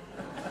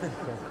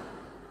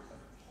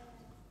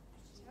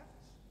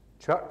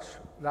 Church.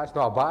 That's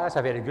not bad. That's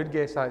a very good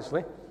guess,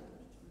 actually.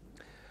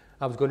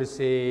 I was going to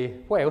say,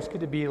 what else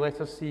could it be?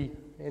 Letter C.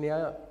 Any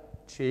other?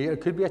 Chair.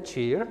 It could be a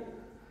chair.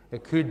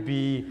 It could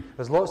be.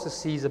 There's lots of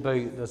C's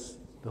about this.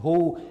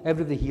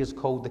 Everybody here is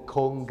called the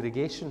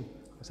congregation.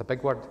 It's a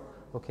big word.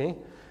 Okay.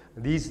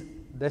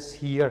 This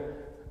here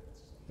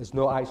is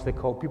not actually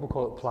called, people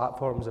call it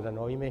platforms and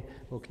annoy me,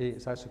 okay,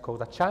 it's actually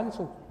called a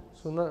chancel,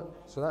 so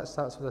that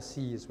starts with a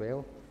C as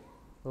well,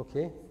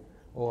 okay,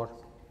 or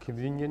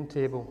communion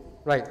table.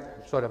 Right,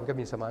 sorry, I'm giving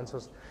you some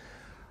answers.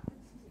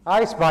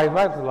 I spy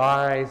my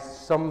lies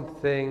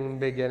something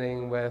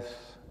beginning with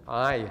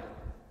I,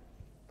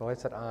 the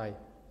letter I.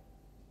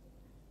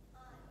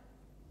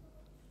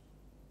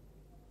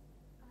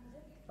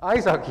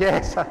 Isaac,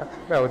 yes,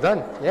 well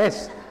done,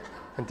 yes,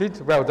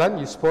 indeed, well done,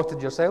 you spotted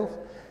yourself.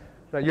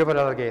 Right, you have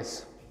another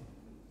guess.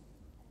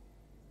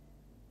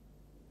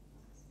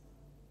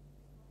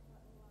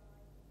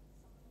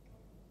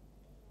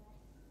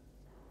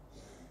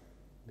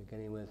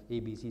 Beginning with A,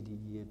 B, C, D,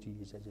 E, F, G,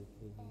 H, I, J,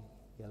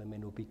 K, L, M,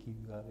 N, O, P, Q,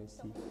 R, S,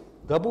 T.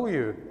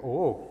 W.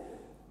 Oh,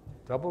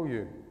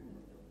 W.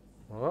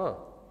 Ah,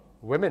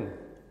 women.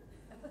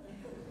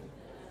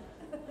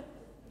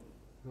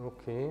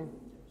 Okay.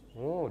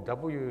 Oh,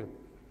 W.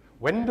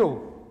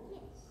 Window.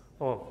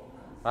 Oh,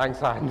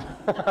 thanks, Anne.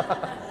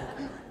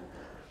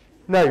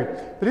 Now,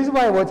 the reason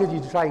why I wanted you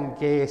to try and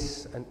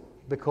guess,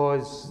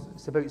 because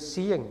it's about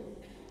seeing.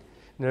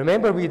 Now,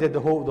 remember we did the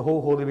whole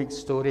Holy Week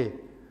story,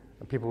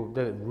 and people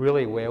did it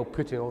really well,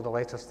 putting all the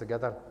letters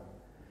together.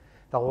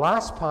 The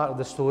last part of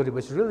the story,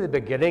 which is really the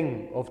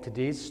beginning of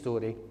today's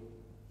story,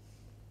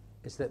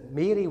 is that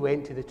Mary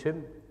went to the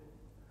tomb,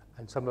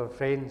 and some of her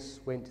friends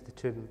went to the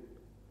tomb.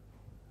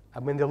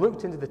 And when they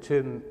looked into the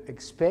tomb,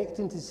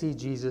 expecting to see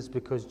Jesus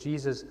because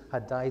Jesus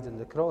had died on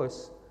the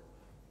cross,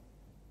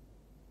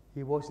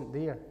 he wasn't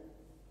there.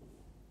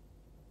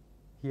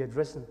 He had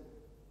risen.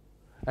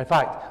 In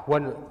fact,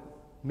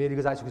 Mary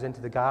goes into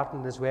the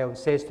garden as well and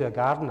says to a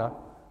gardener,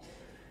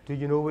 do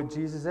you know what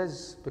Jesus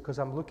is? Because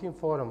I'm looking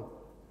for him.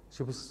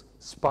 She was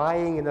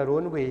spying in her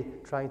own way,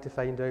 trying to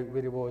find out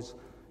where he was.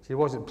 She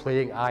wasn't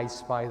playing I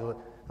spy the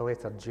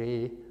letter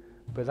J,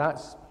 but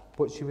that's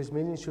what she was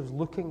meaning. She was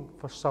looking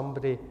for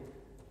somebody,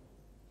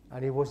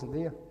 and he wasn't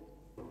there.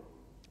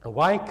 And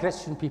why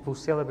Christian people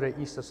celebrate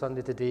Easter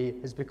Sunday today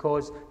is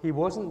because he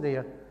wasn't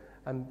there.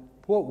 And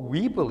what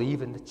we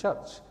believe in the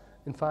church,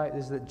 in fact,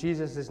 is that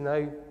Jesus is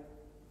now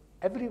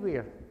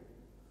everywhere.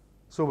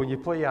 So when you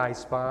play I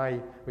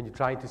Spy, when you're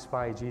trying to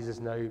spy Jesus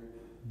now,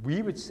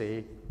 we would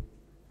say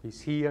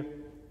he's here,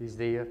 he's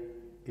there,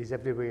 he's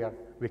everywhere.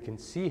 We can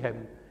see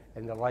him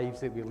in the lives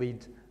that we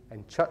lead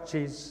in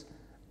churches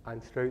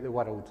and throughout the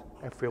world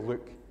if we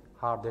look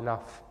hard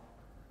enough.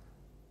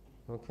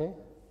 Okay?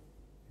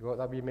 You got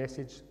that wee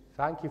message?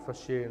 Thank you for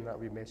sharing that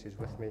wee message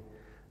with me.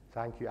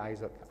 Thank you,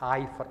 Isaac.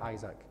 I for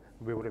Isaac.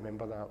 We will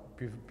remember that.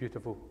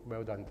 Beautiful.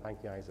 Well done.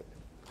 Thank you, Isaac.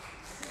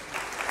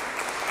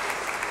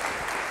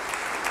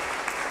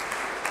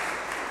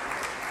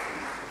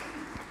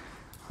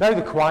 Now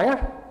the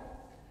choir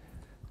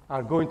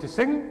are going to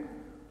sing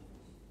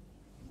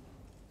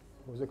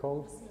what was it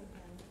called?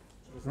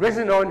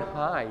 Risen on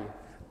High.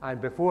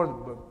 And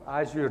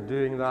as you're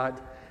doing that,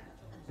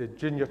 the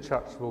junior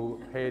church will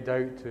head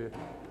out to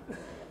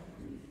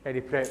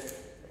any prep.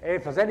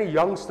 If there's any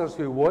youngsters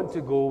who want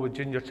to go with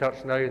junior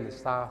church now and the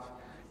staff,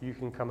 you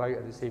can come out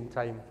at the same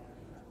time.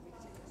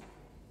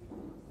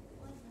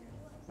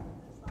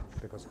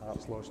 Because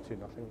Hearts lost 2-0.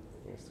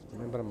 Yes,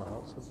 remember my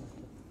Hearts, isn't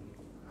it?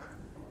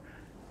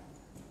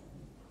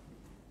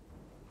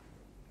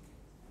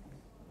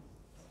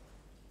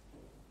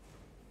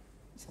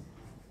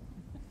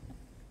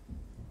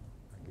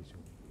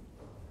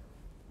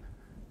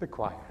 The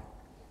choir.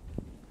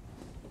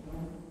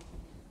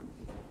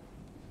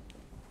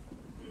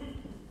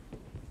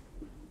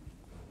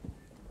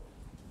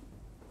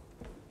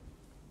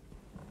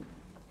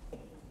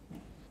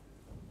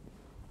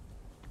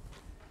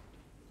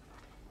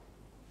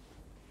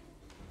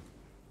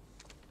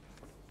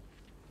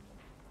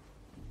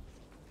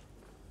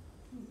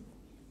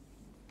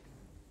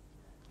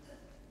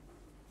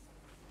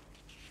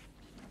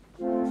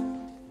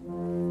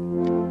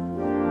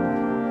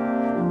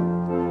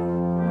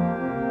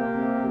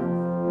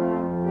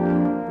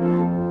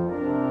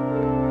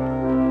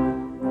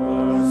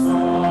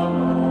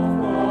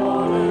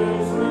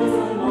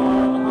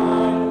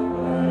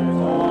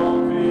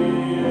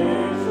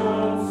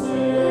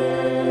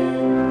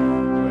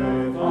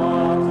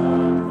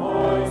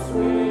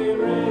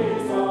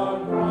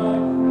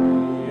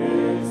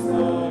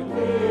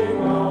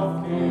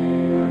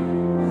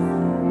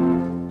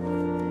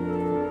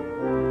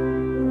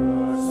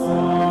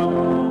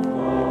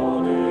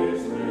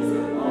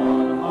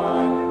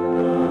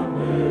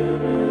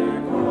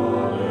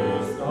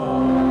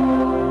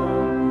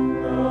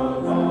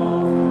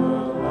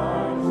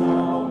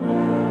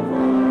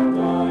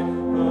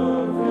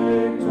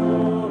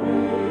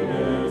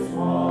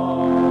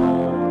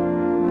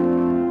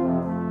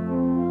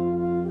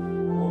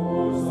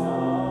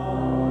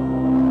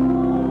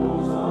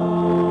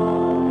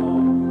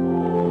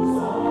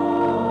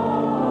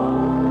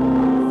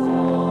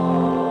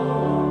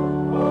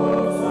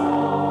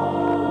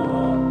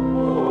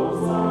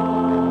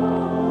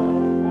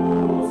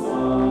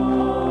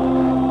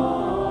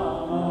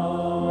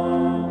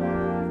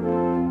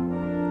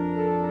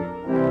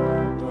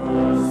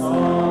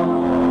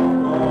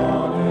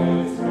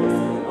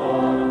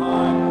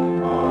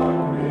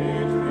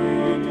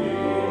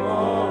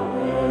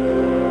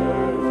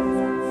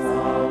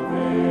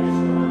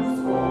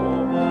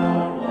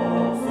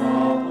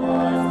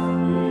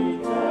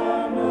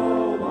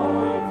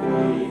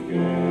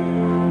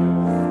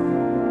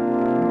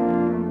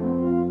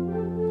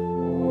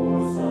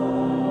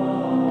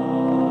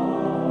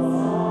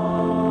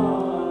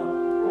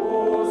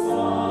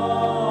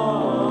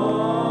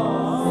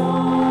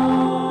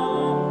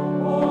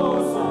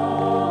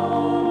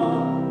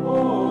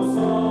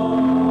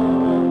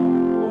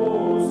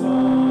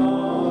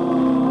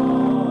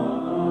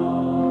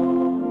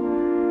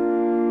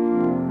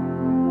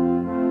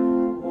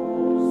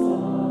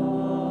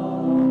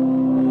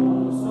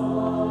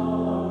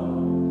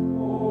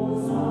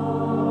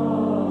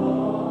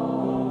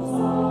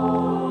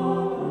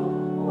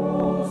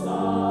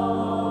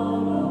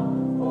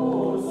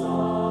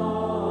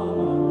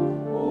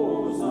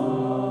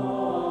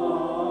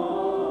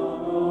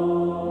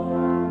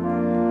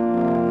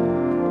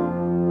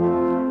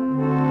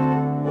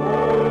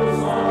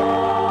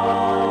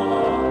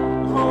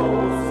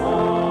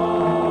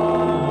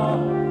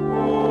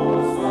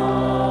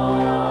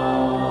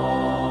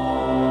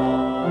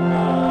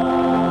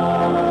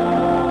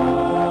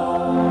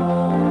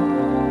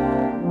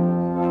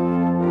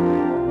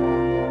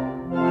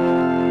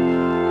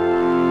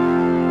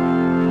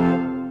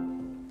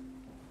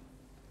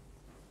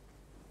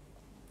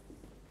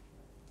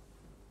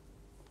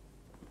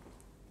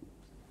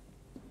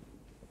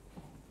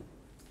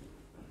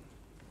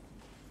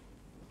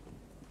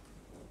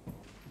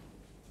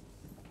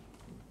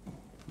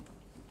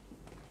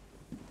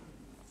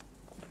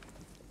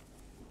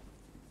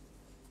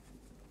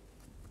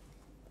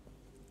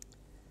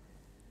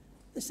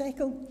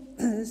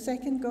 The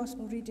second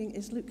Gospel reading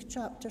is Luke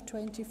chapter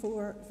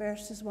 24,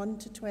 verses 1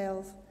 to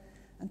 12,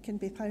 and can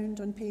be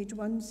found on page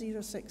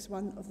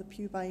 1061 of the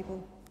Pew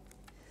Bible.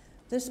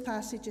 This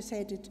passage is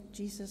headed,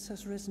 Jesus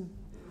has risen.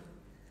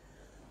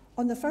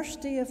 On the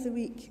first day of the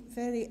week,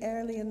 very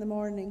early in the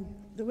morning,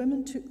 the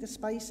women took the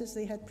spices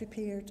they had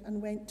prepared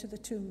and went to the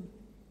tomb.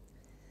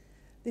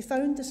 They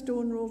found the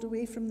stone rolled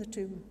away from the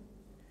tomb,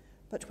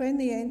 but when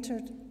they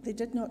entered, they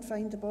did not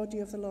find the body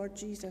of the Lord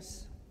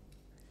Jesus.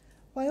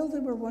 While they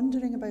were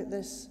wondering about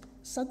this,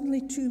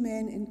 suddenly 2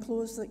 men in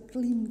clothes that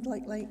gleamed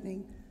like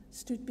lightning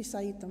stood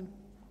beside them.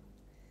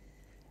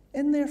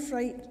 In their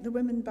fright, the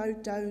women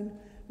bowed down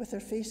with their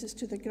faces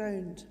to the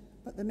ground,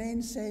 but the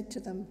men said to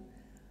them,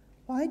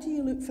 "Why do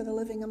you look for the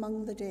living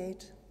among the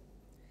dead?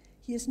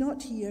 He is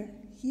not here,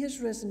 he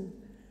is risen.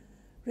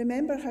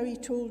 Remember how he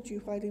told you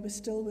while he was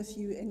still with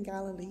you in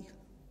Galilee.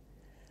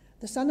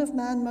 The Son of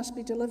Man must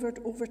be delivered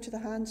over to the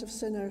hands of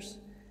sinners,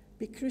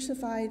 be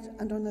crucified,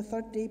 and on the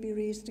third day be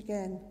raised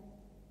again."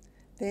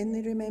 Then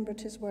they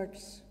remembered his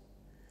words.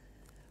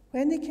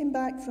 When they came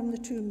back from the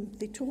tomb,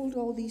 they told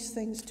all these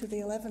things to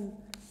the 11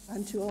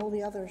 and to all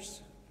the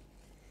others.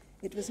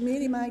 It was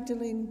Mary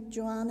Magdalene,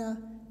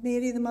 Joanna,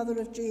 Mary the mother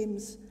of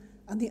James,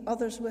 and the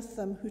others with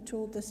them who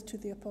told this to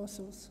the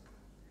apostles.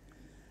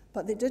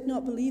 But they did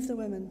not believe the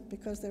women,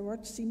 because their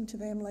words seemed to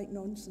them like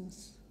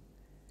nonsense.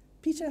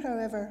 Peter,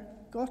 however,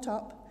 got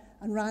up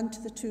and ran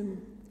to the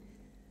tomb.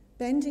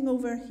 Bending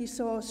over, he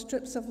saw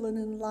strips of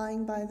linen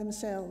lying by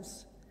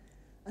themselves,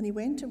 and he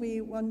went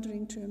away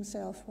wondering to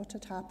himself what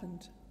had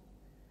happened.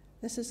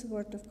 This is the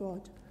word of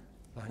God.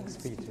 Thanks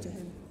be to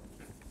him.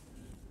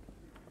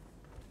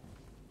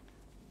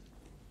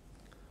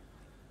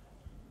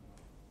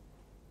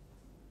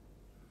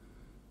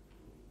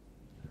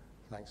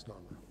 Thanks,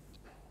 Norma.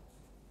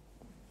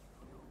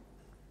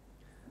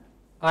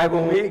 I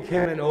will make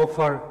him an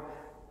offer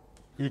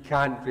he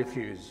can't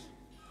refuse.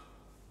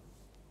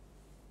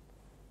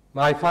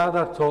 My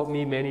father taught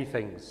me many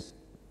things.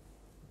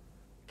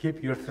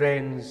 Keep your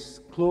friends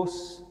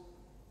close,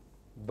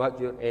 but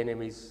your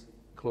enemies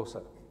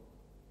closer.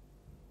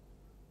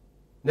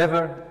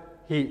 Never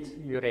hate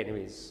your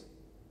enemies.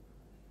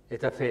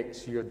 It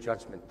affects your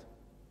judgment.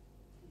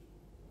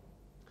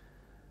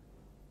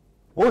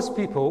 Most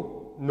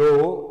people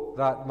know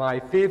that my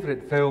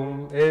favourite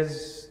film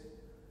is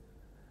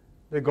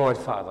The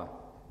Godfather.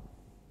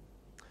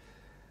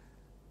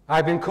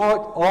 I've been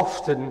caught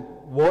often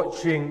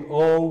watching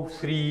all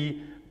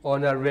three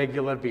on a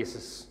regular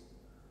basis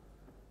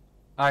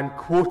and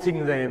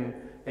quoting them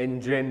in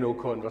general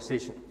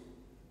conversation.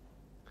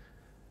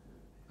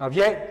 I've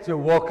yet to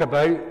walk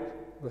about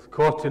with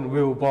cotton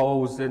wool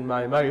balls in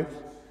my mouth,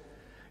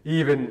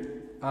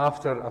 even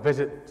after a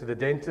visit to the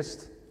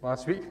dentist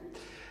last week.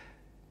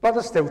 But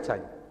there's still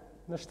time.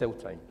 There's still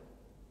time.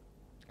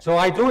 So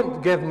I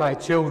don't give my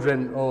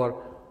children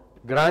or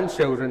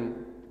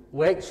grandchildren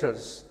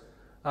lectures.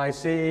 I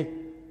say,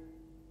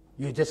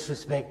 you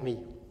disrespect me.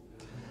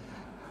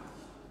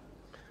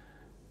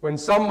 When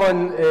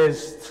someone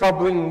is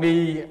troubling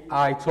me,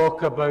 I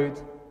talk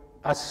about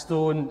a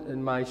stone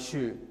in my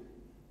shoe.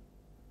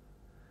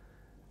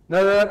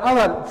 Now, there are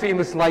other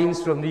famous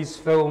lines from these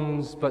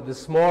films, but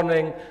this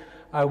morning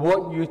I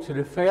want you to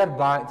refer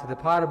back to the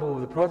parable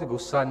of the prodigal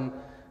son,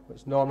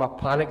 which Norma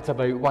panicked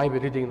about why we're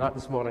reading that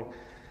this morning,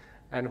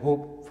 and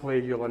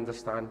hopefully you'll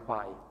understand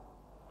why.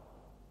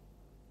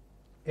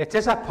 It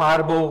is a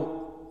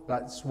parable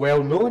that's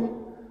well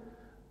known,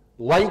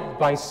 liked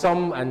by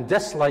some and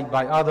disliked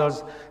by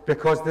others,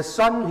 because the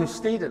son who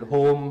stayed at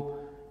home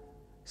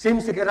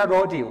seems to get a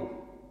raw deal,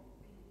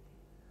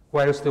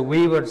 whilst the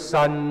wayward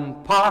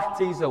son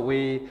parties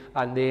away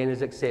and then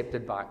is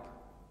accepted back.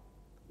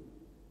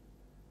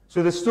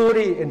 So the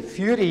story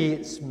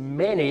infuriates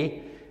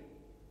many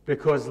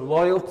because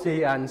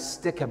loyalty and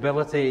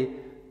stickability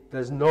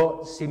does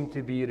not seem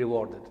to be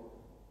rewarded.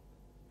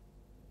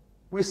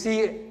 We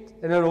see it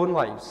in our own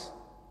lives.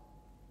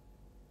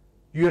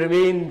 You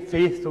remain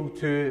faithful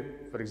to,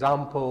 for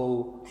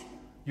example,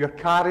 your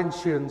car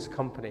insurance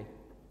company,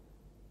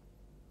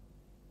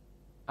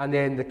 and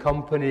then the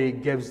company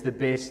gives the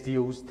best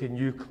deals to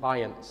new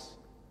clients.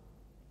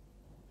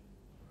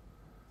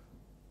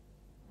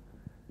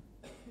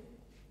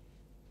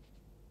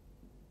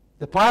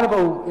 The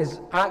parable is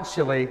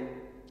actually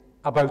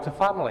about a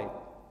family.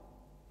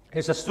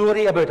 It's a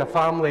story about a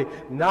family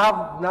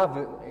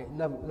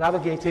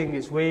navigating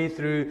its way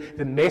through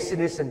the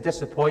messiness and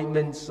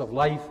disappointments of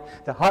life,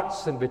 the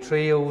hurts and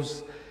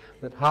betrayals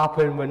that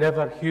happen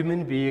whenever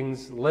human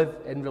beings live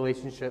in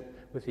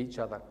relationship with each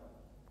other.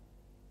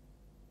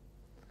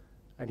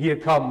 And here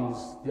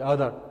comes the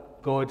other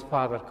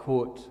Godfather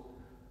quote.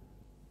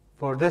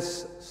 For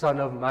this son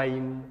of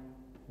mine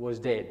was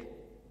dead.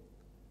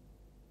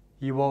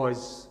 He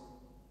was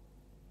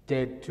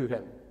dead to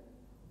him.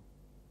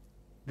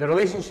 The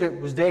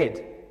relationship was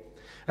dead.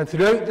 And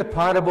throughout the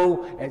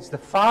parable, it's the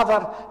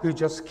father who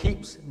just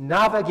keeps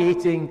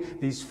navigating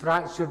these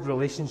fractured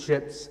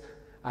relationships.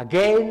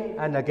 Again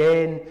and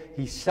again,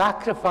 he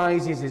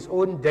sacrifices his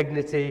own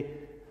dignity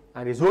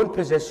and his own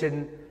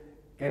position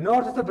in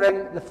order to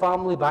bring the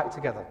family back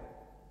together,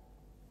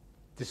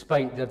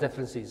 despite their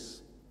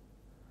differences.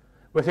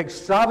 With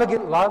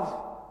extravagant love,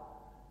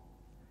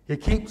 he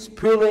keeps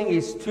pulling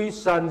his two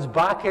sons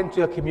back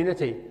into a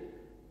community.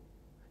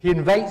 He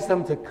invites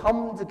them to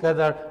come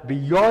together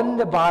beyond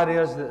the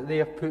barriers that they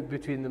have put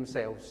between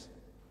themselves.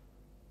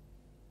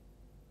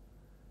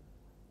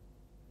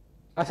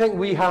 I think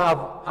we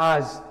have,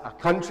 as a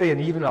country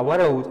and even a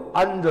world,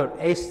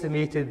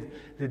 underestimated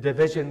the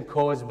division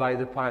caused by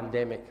the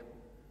pandemic.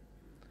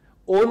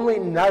 Only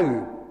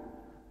now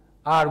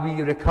are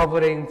we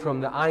recovering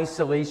from the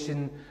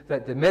isolation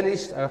that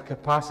diminished our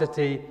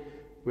capacity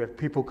where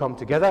people come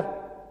together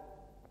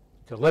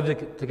to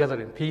live together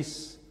in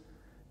peace,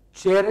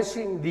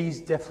 cherishing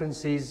these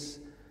differences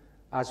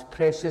as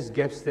precious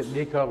gifts that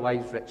make our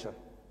lives richer.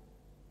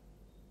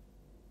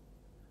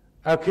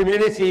 Our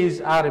communities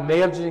are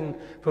emerging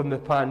from the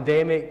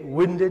pandemic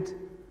wounded,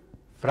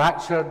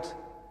 fractured,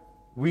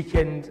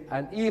 weakened,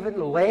 and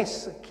even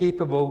less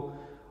capable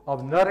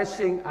of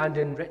nourishing and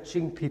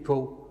enriching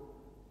people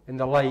in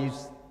the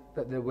lives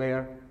that they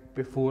were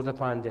before the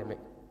pandemic.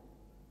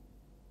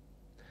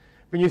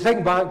 When you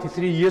think back to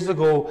 3 years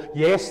ago,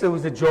 yes, there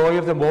was the joy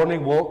of the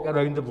morning walk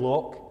around the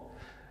block.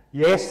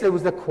 Yes, there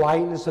was the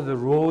quietness of the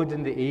road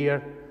and the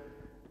air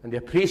and the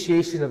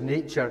appreciation of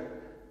nature.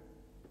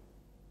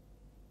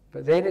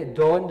 But then it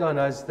dawned on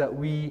us that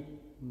we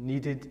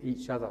needed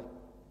each other.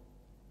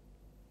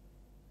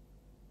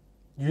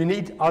 You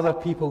need other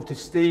people to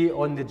stay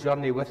on the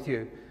journey with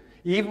you,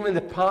 even when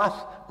the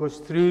path goes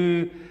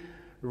through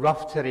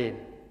rough terrain.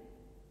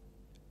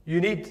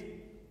 You need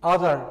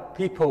other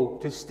people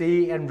to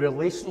stay in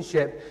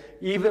relationship,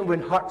 even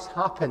when hurts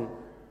happen,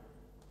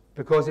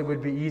 because it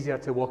would be easier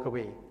to walk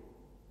away.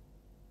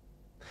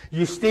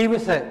 You stay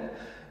with it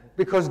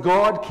because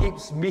God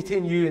keeps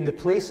meeting you in the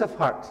place of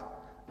hurt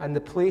and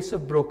the place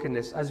of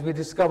brokenness, as we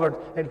discovered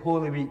in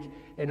Holy Week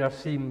in our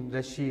theme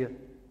this year.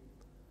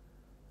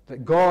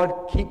 That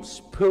God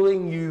keeps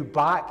pulling you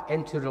back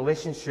into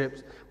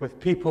relationships with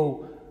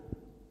people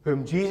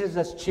whom Jesus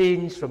has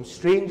changed from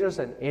strangers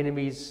and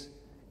enemies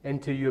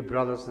into your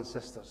brothers and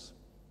sisters.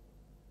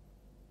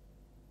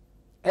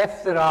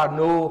 If there are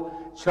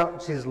no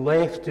churches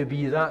left to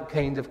be that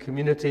kind of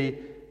community,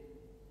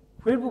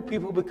 where will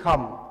people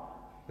become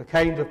the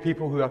kind of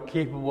people who are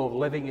capable of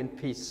living in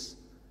peace,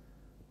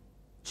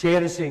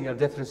 cherishing our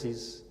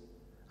differences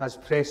as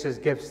precious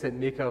gifts that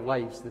make our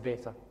lives the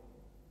better?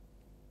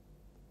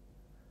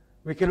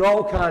 We can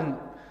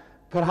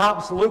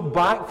perhaps look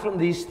back from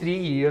these 3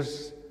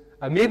 years,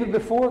 and maybe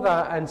before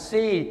that, and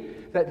say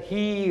that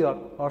he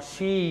or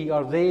she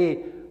or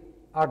they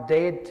are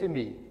dead to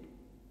me.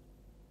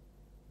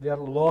 They are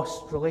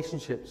lost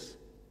relationships.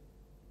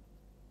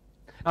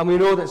 And we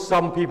know that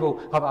some people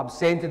have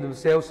absented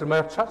themselves from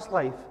our church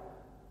life.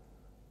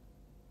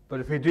 But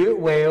if we do it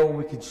well,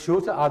 we can show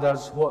to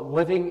others what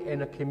living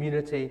in a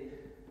community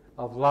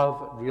of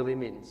love really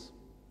means.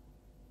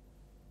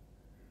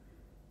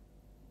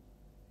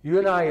 You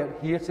and I are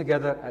here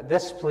together at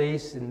this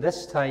place in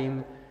this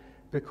time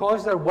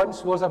because there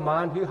once was a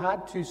man who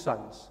had 2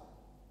 sons.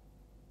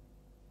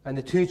 And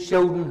the 2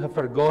 children have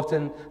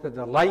forgotten that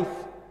their life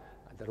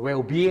and their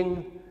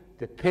well-being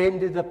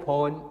depended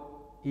upon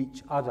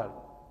each other,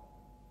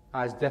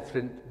 as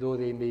different though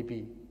they may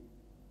be.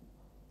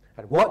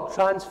 And what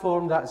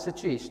transformed that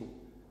situation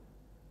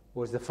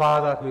was the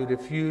father who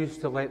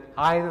refused to let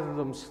either of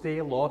them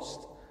stay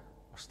lost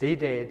or stay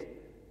dead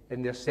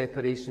in their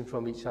separation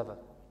from each other.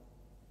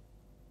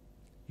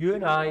 You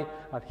and I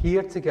are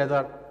here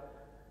together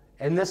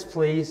in this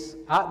place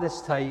at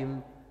this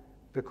time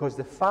because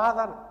the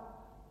Father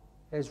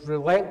is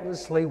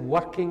relentlessly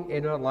working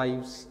in our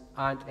lives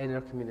and in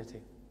our community.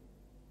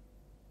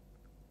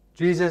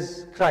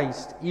 Jesus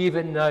Christ,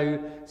 even now,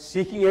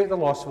 seeking out the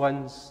lost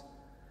ones,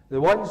 the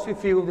ones who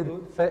feel they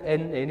don't fit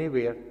in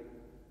anywhere,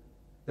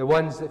 the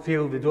ones that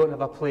feel they don't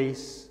have a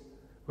place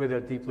where they're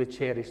deeply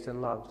cherished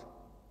and loved.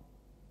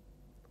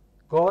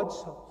 God's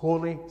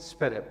Holy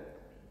Spirit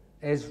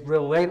is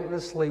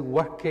relentlessly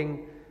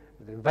working,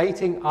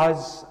 inviting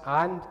us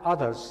and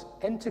others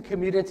into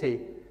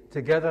community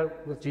together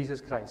with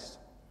Jesus Christ.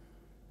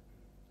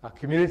 A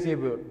community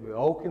where we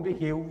all can be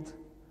healed,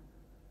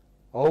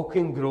 all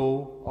can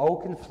grow,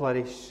 all can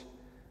flourish,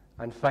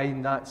 and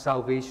find that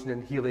salvation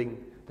and healing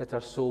that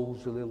our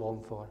souls really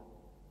long for.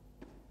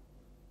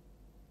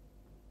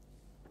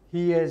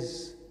 He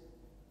is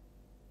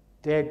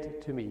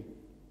dead to me.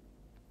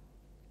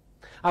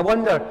 I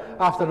wonder,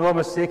 after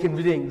Norma's second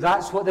reading,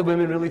 that's what the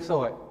women really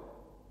thought.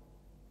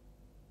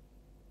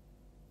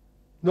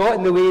 Not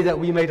in the way that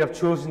we might have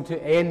chosen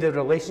to end a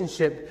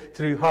relationship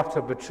through hurt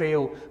or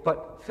betrayal,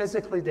 but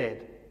physically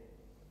dead.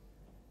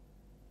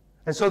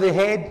 And so they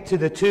head to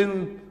the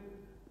tomb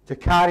to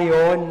carry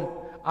on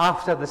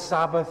after the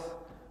Sabbath,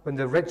 when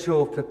the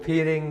ritual of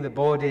preparing the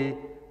body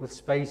with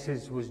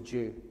spices was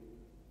due.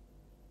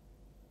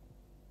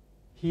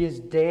 He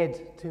is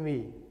dead to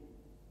me.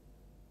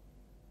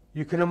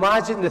 You can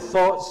imagine the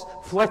thoughts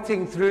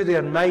flitting through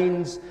their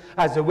minds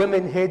as the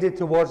women headed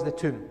towards the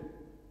tomb.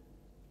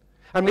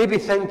 And maybe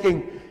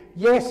thinking,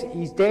 yes,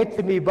 he's dead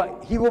to me,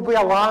 but he will be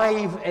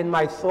alive in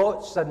my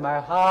thoughts and my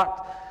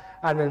heart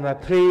and in my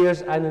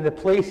prayers and in the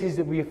places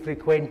that we have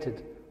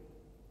frequented.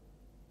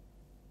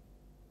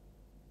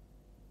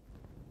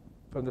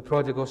 From the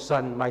prodigal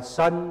son, my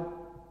son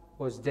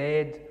was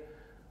dead,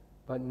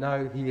 but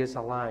now he is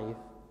alive.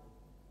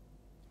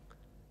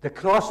 The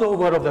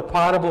crossover of the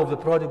parable of the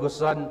prodigal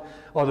son,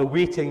 or the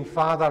waiting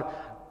father,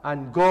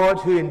 and God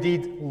who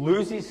indeed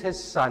loses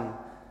his son,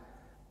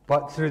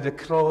 but through the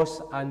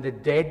cross and the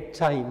dead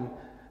time,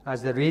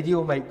 as the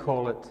radio might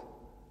call it,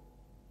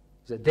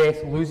 that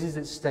death loses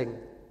its sting.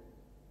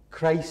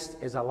 Christ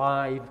is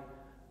alive.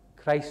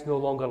 Christ no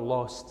longer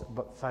lost,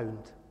 but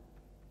found.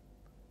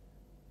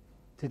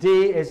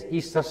 Today is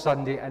Easter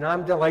Sunday, and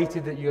I'm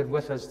delighted that you're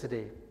with us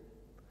today.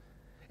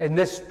 In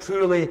this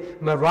truly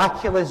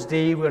miraculous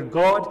day where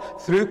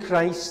God, through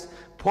Christ,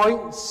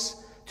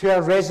 points to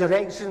a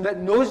resurrection that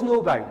knows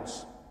no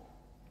bounds.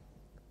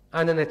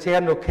 and an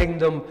eternal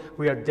kingdom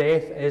where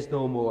death is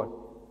no more.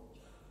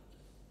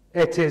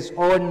 It is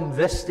on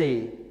this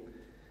day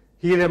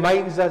he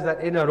reminds us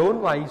that in our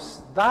own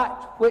lives,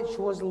 that which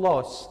was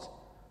lost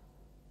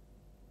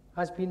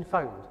has been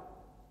found,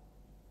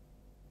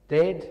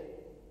 dead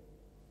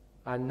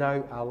and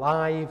now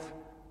alive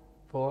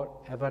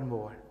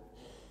forevermore.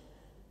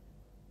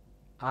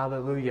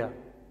 Alleluia.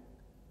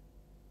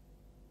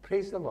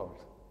 Praise the Lord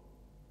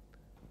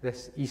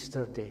this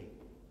Easter day.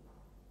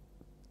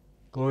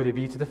 Glory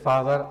be to the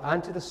Father,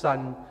 and to the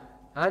Son,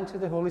 and to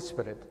the Holy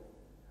Spirit,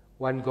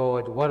 one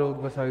God,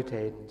 world without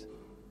end.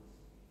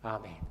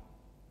 Amen.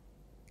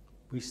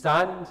 We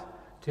stand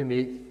to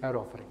make our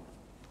offering.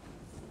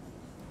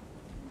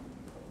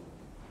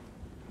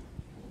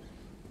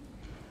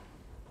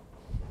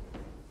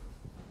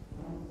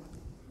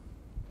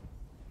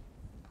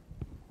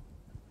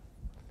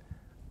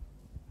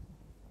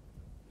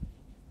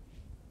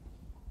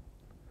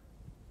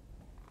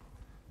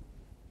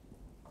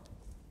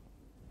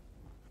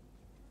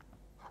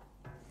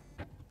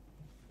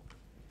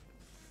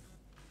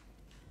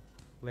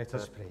 Let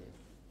us pray.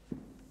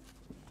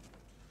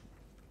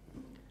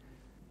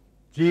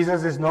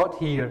 Jesus is not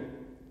here.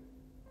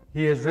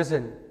 He is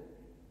risen.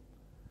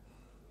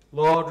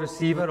 Lord,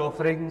 receive our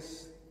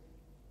offerings.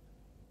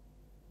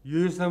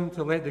 Use them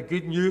to let the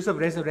good news of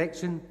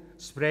resurrection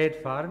spread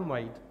far and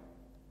wide.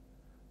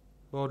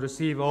 Lord,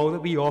 receive all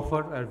that we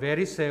offer, our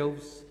very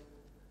selves.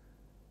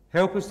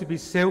 Help us to be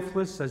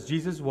selfless as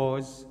Jesus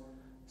was,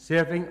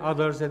 serving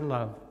others in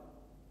love.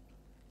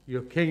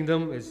 Your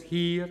kingdom is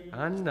here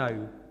and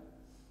now.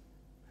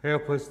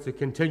 Help us to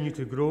continue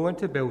to grow and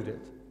to build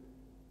it.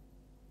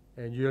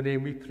 In your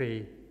name we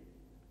pray.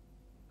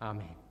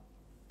 Amen.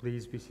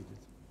 Please be seated.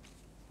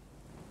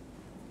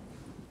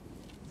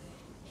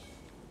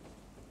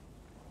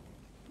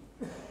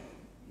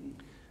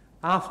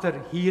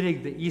 After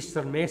hearing the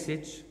Easter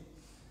message,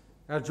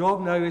 our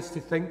job now is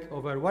to think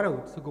of our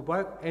world, to go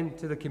back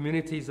into the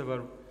communities of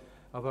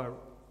our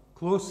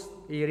close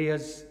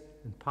areas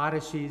and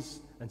parishes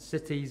and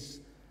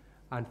cities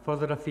and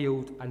further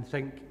afield and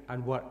think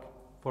and work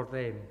for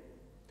them.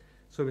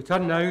 So we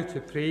turn now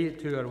to pray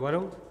to our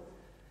world,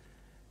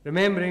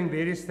 remembering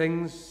various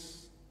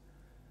things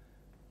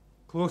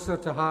closer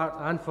to heart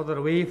and further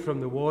away, from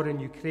the war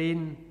in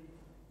Ukraine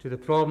to the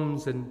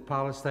problems in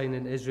Palestine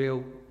and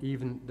Israel,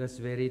 even this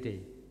very day.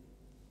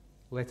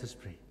 Let us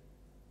pray.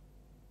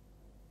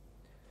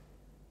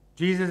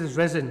 Jesus is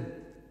risen.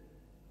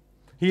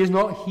 He is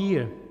not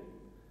here.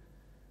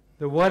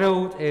 The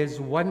world is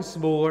once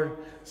more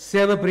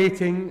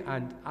celebrating,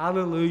 and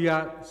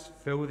alleluias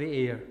fill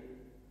the air.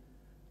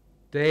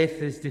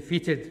 Death is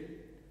defeated.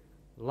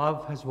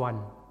 Love has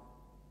won.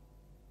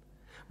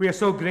 We are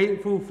so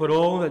grateful for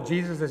all that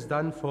Jesus has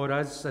done for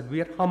us, and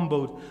we are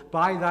humbled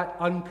by that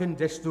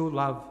unconditional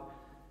love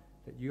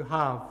that you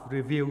have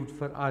revealed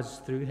for us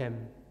through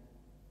him.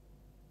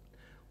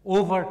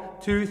 Over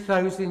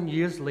 2,000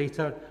 years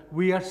later,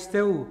 we are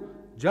still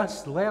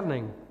just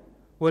learning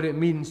what it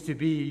means to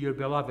be your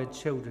beloved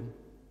children.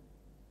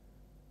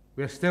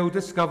 We are still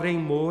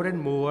discovering more and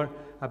more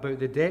about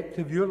the depth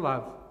of your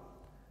love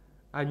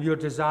and your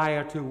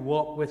desire to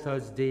walk with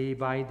us day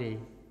by day.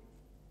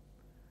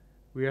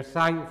 We are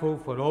thankful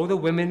for all the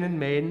women and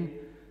men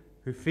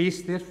who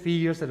faced their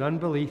fears and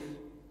unbelief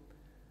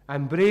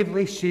and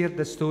bravely shared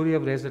the story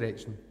of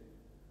resurrection.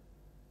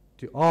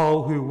 To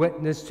all who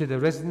witnessed to the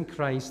risen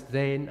Christ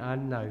then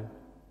and now,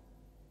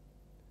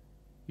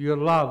 your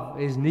love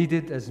is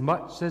needed as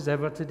much as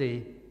ever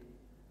today.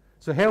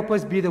 So help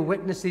us be the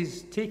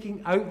witnesses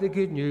taking out the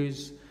good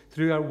news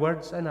through our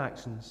words and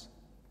actions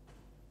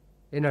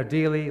in our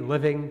daily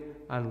living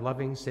and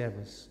loving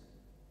service.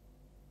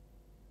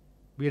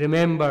 We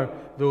remember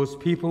those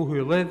people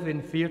who live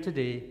in fear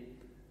today.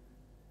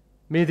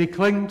 May they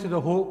cling to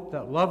the hope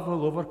that love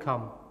will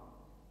overcome.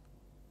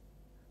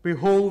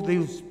 Behold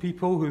those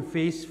people who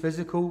face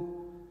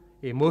physical,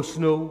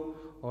 emotional,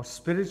 or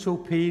spiritual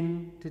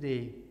pain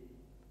today.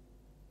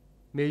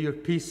 May your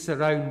peace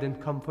surround and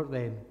comfort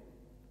them.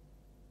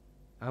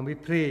 And we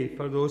pray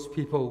for those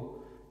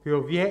people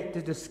who have yet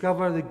to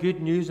discover the good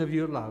news of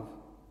your love.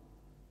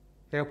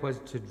 Help us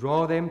to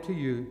draw them to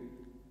you,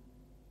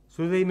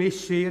 so they may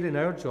share in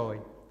our joy.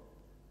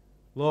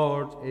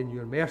 Lord, in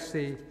your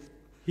mercy,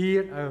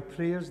 hear our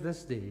prayers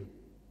this day.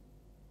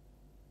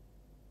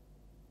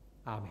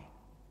 Amen.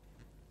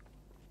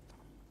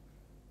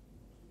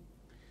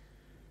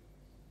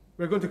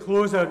 We're going to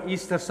close our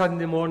Easter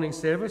Sunday morning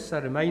service. A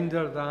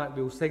reminder that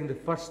we'll sing the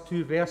first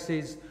two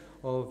verses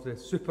of the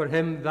super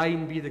hymn,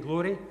 Thine Be the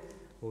Glory.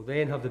 We'll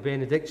then have the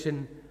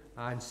benediction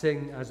and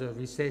sing as a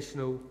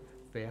recessional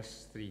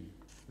verse 3.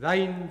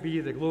 Thine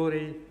be the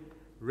glory,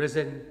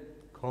 risen,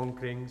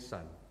 conquering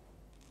Son.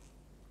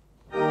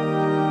 Thine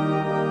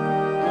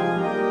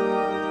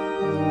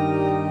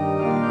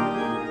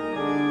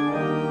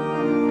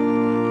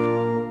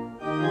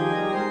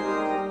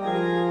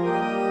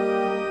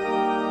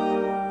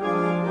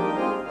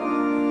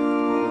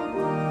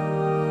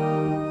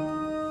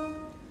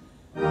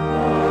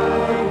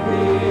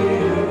be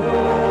the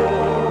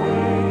glory.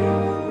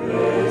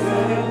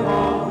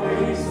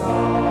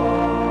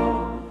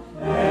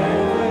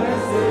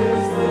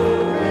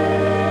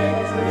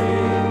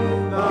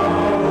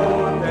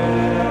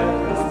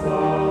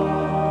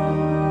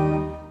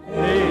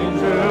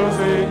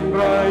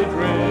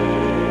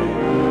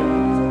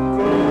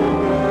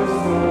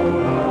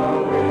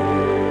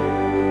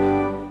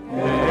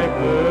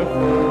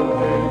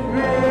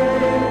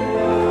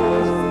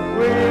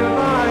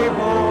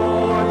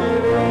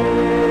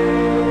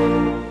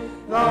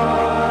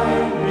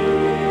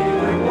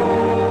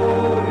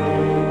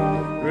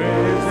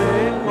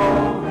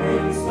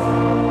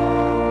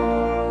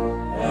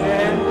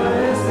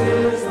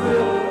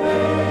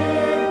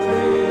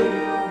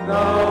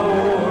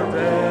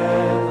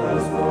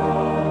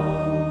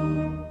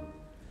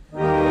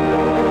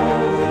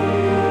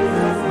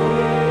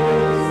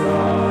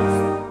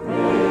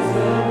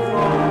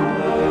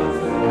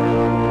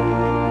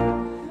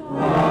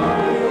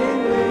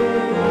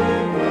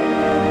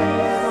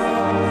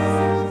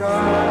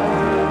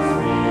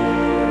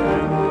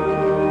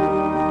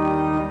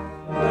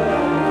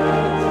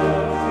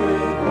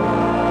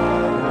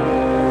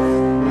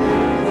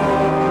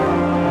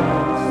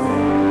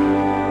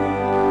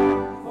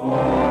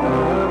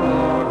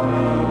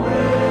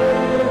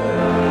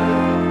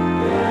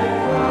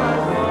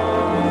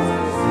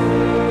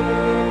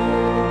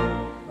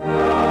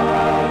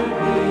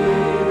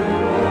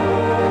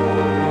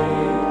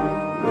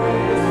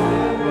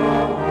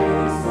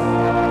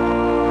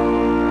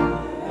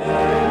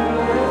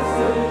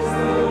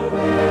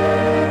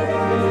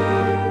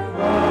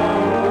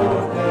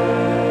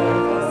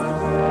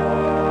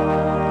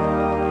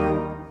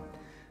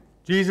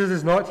 Jesus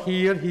is not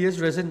here, he is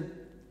risen.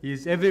 He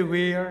is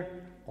everywhere,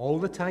 all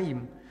the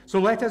time. So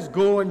let us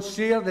go and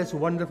share this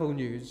wonderful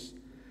news.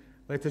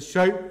 Let us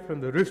shout from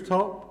the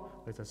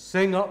rooftop. Let us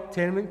sing up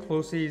tenement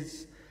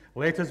closes.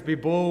 Let us be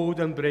bold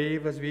and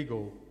brave as we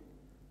go.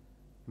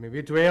 May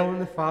we dwell in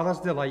the Father's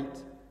delight,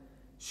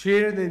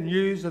 share the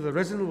news of the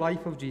risen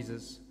life of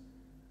Jesus,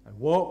 and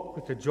walk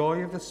with the joy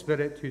of the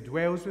Spirit who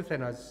dwells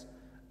within us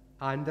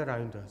and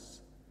around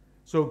us.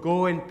 So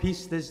go in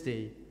peace this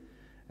day,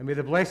 and may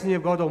the blessing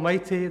of God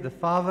Almighty, the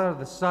Father,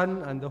 the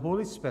Son, and the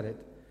Holy Spirit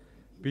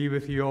be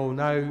with you all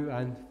now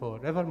and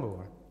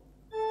forevermore.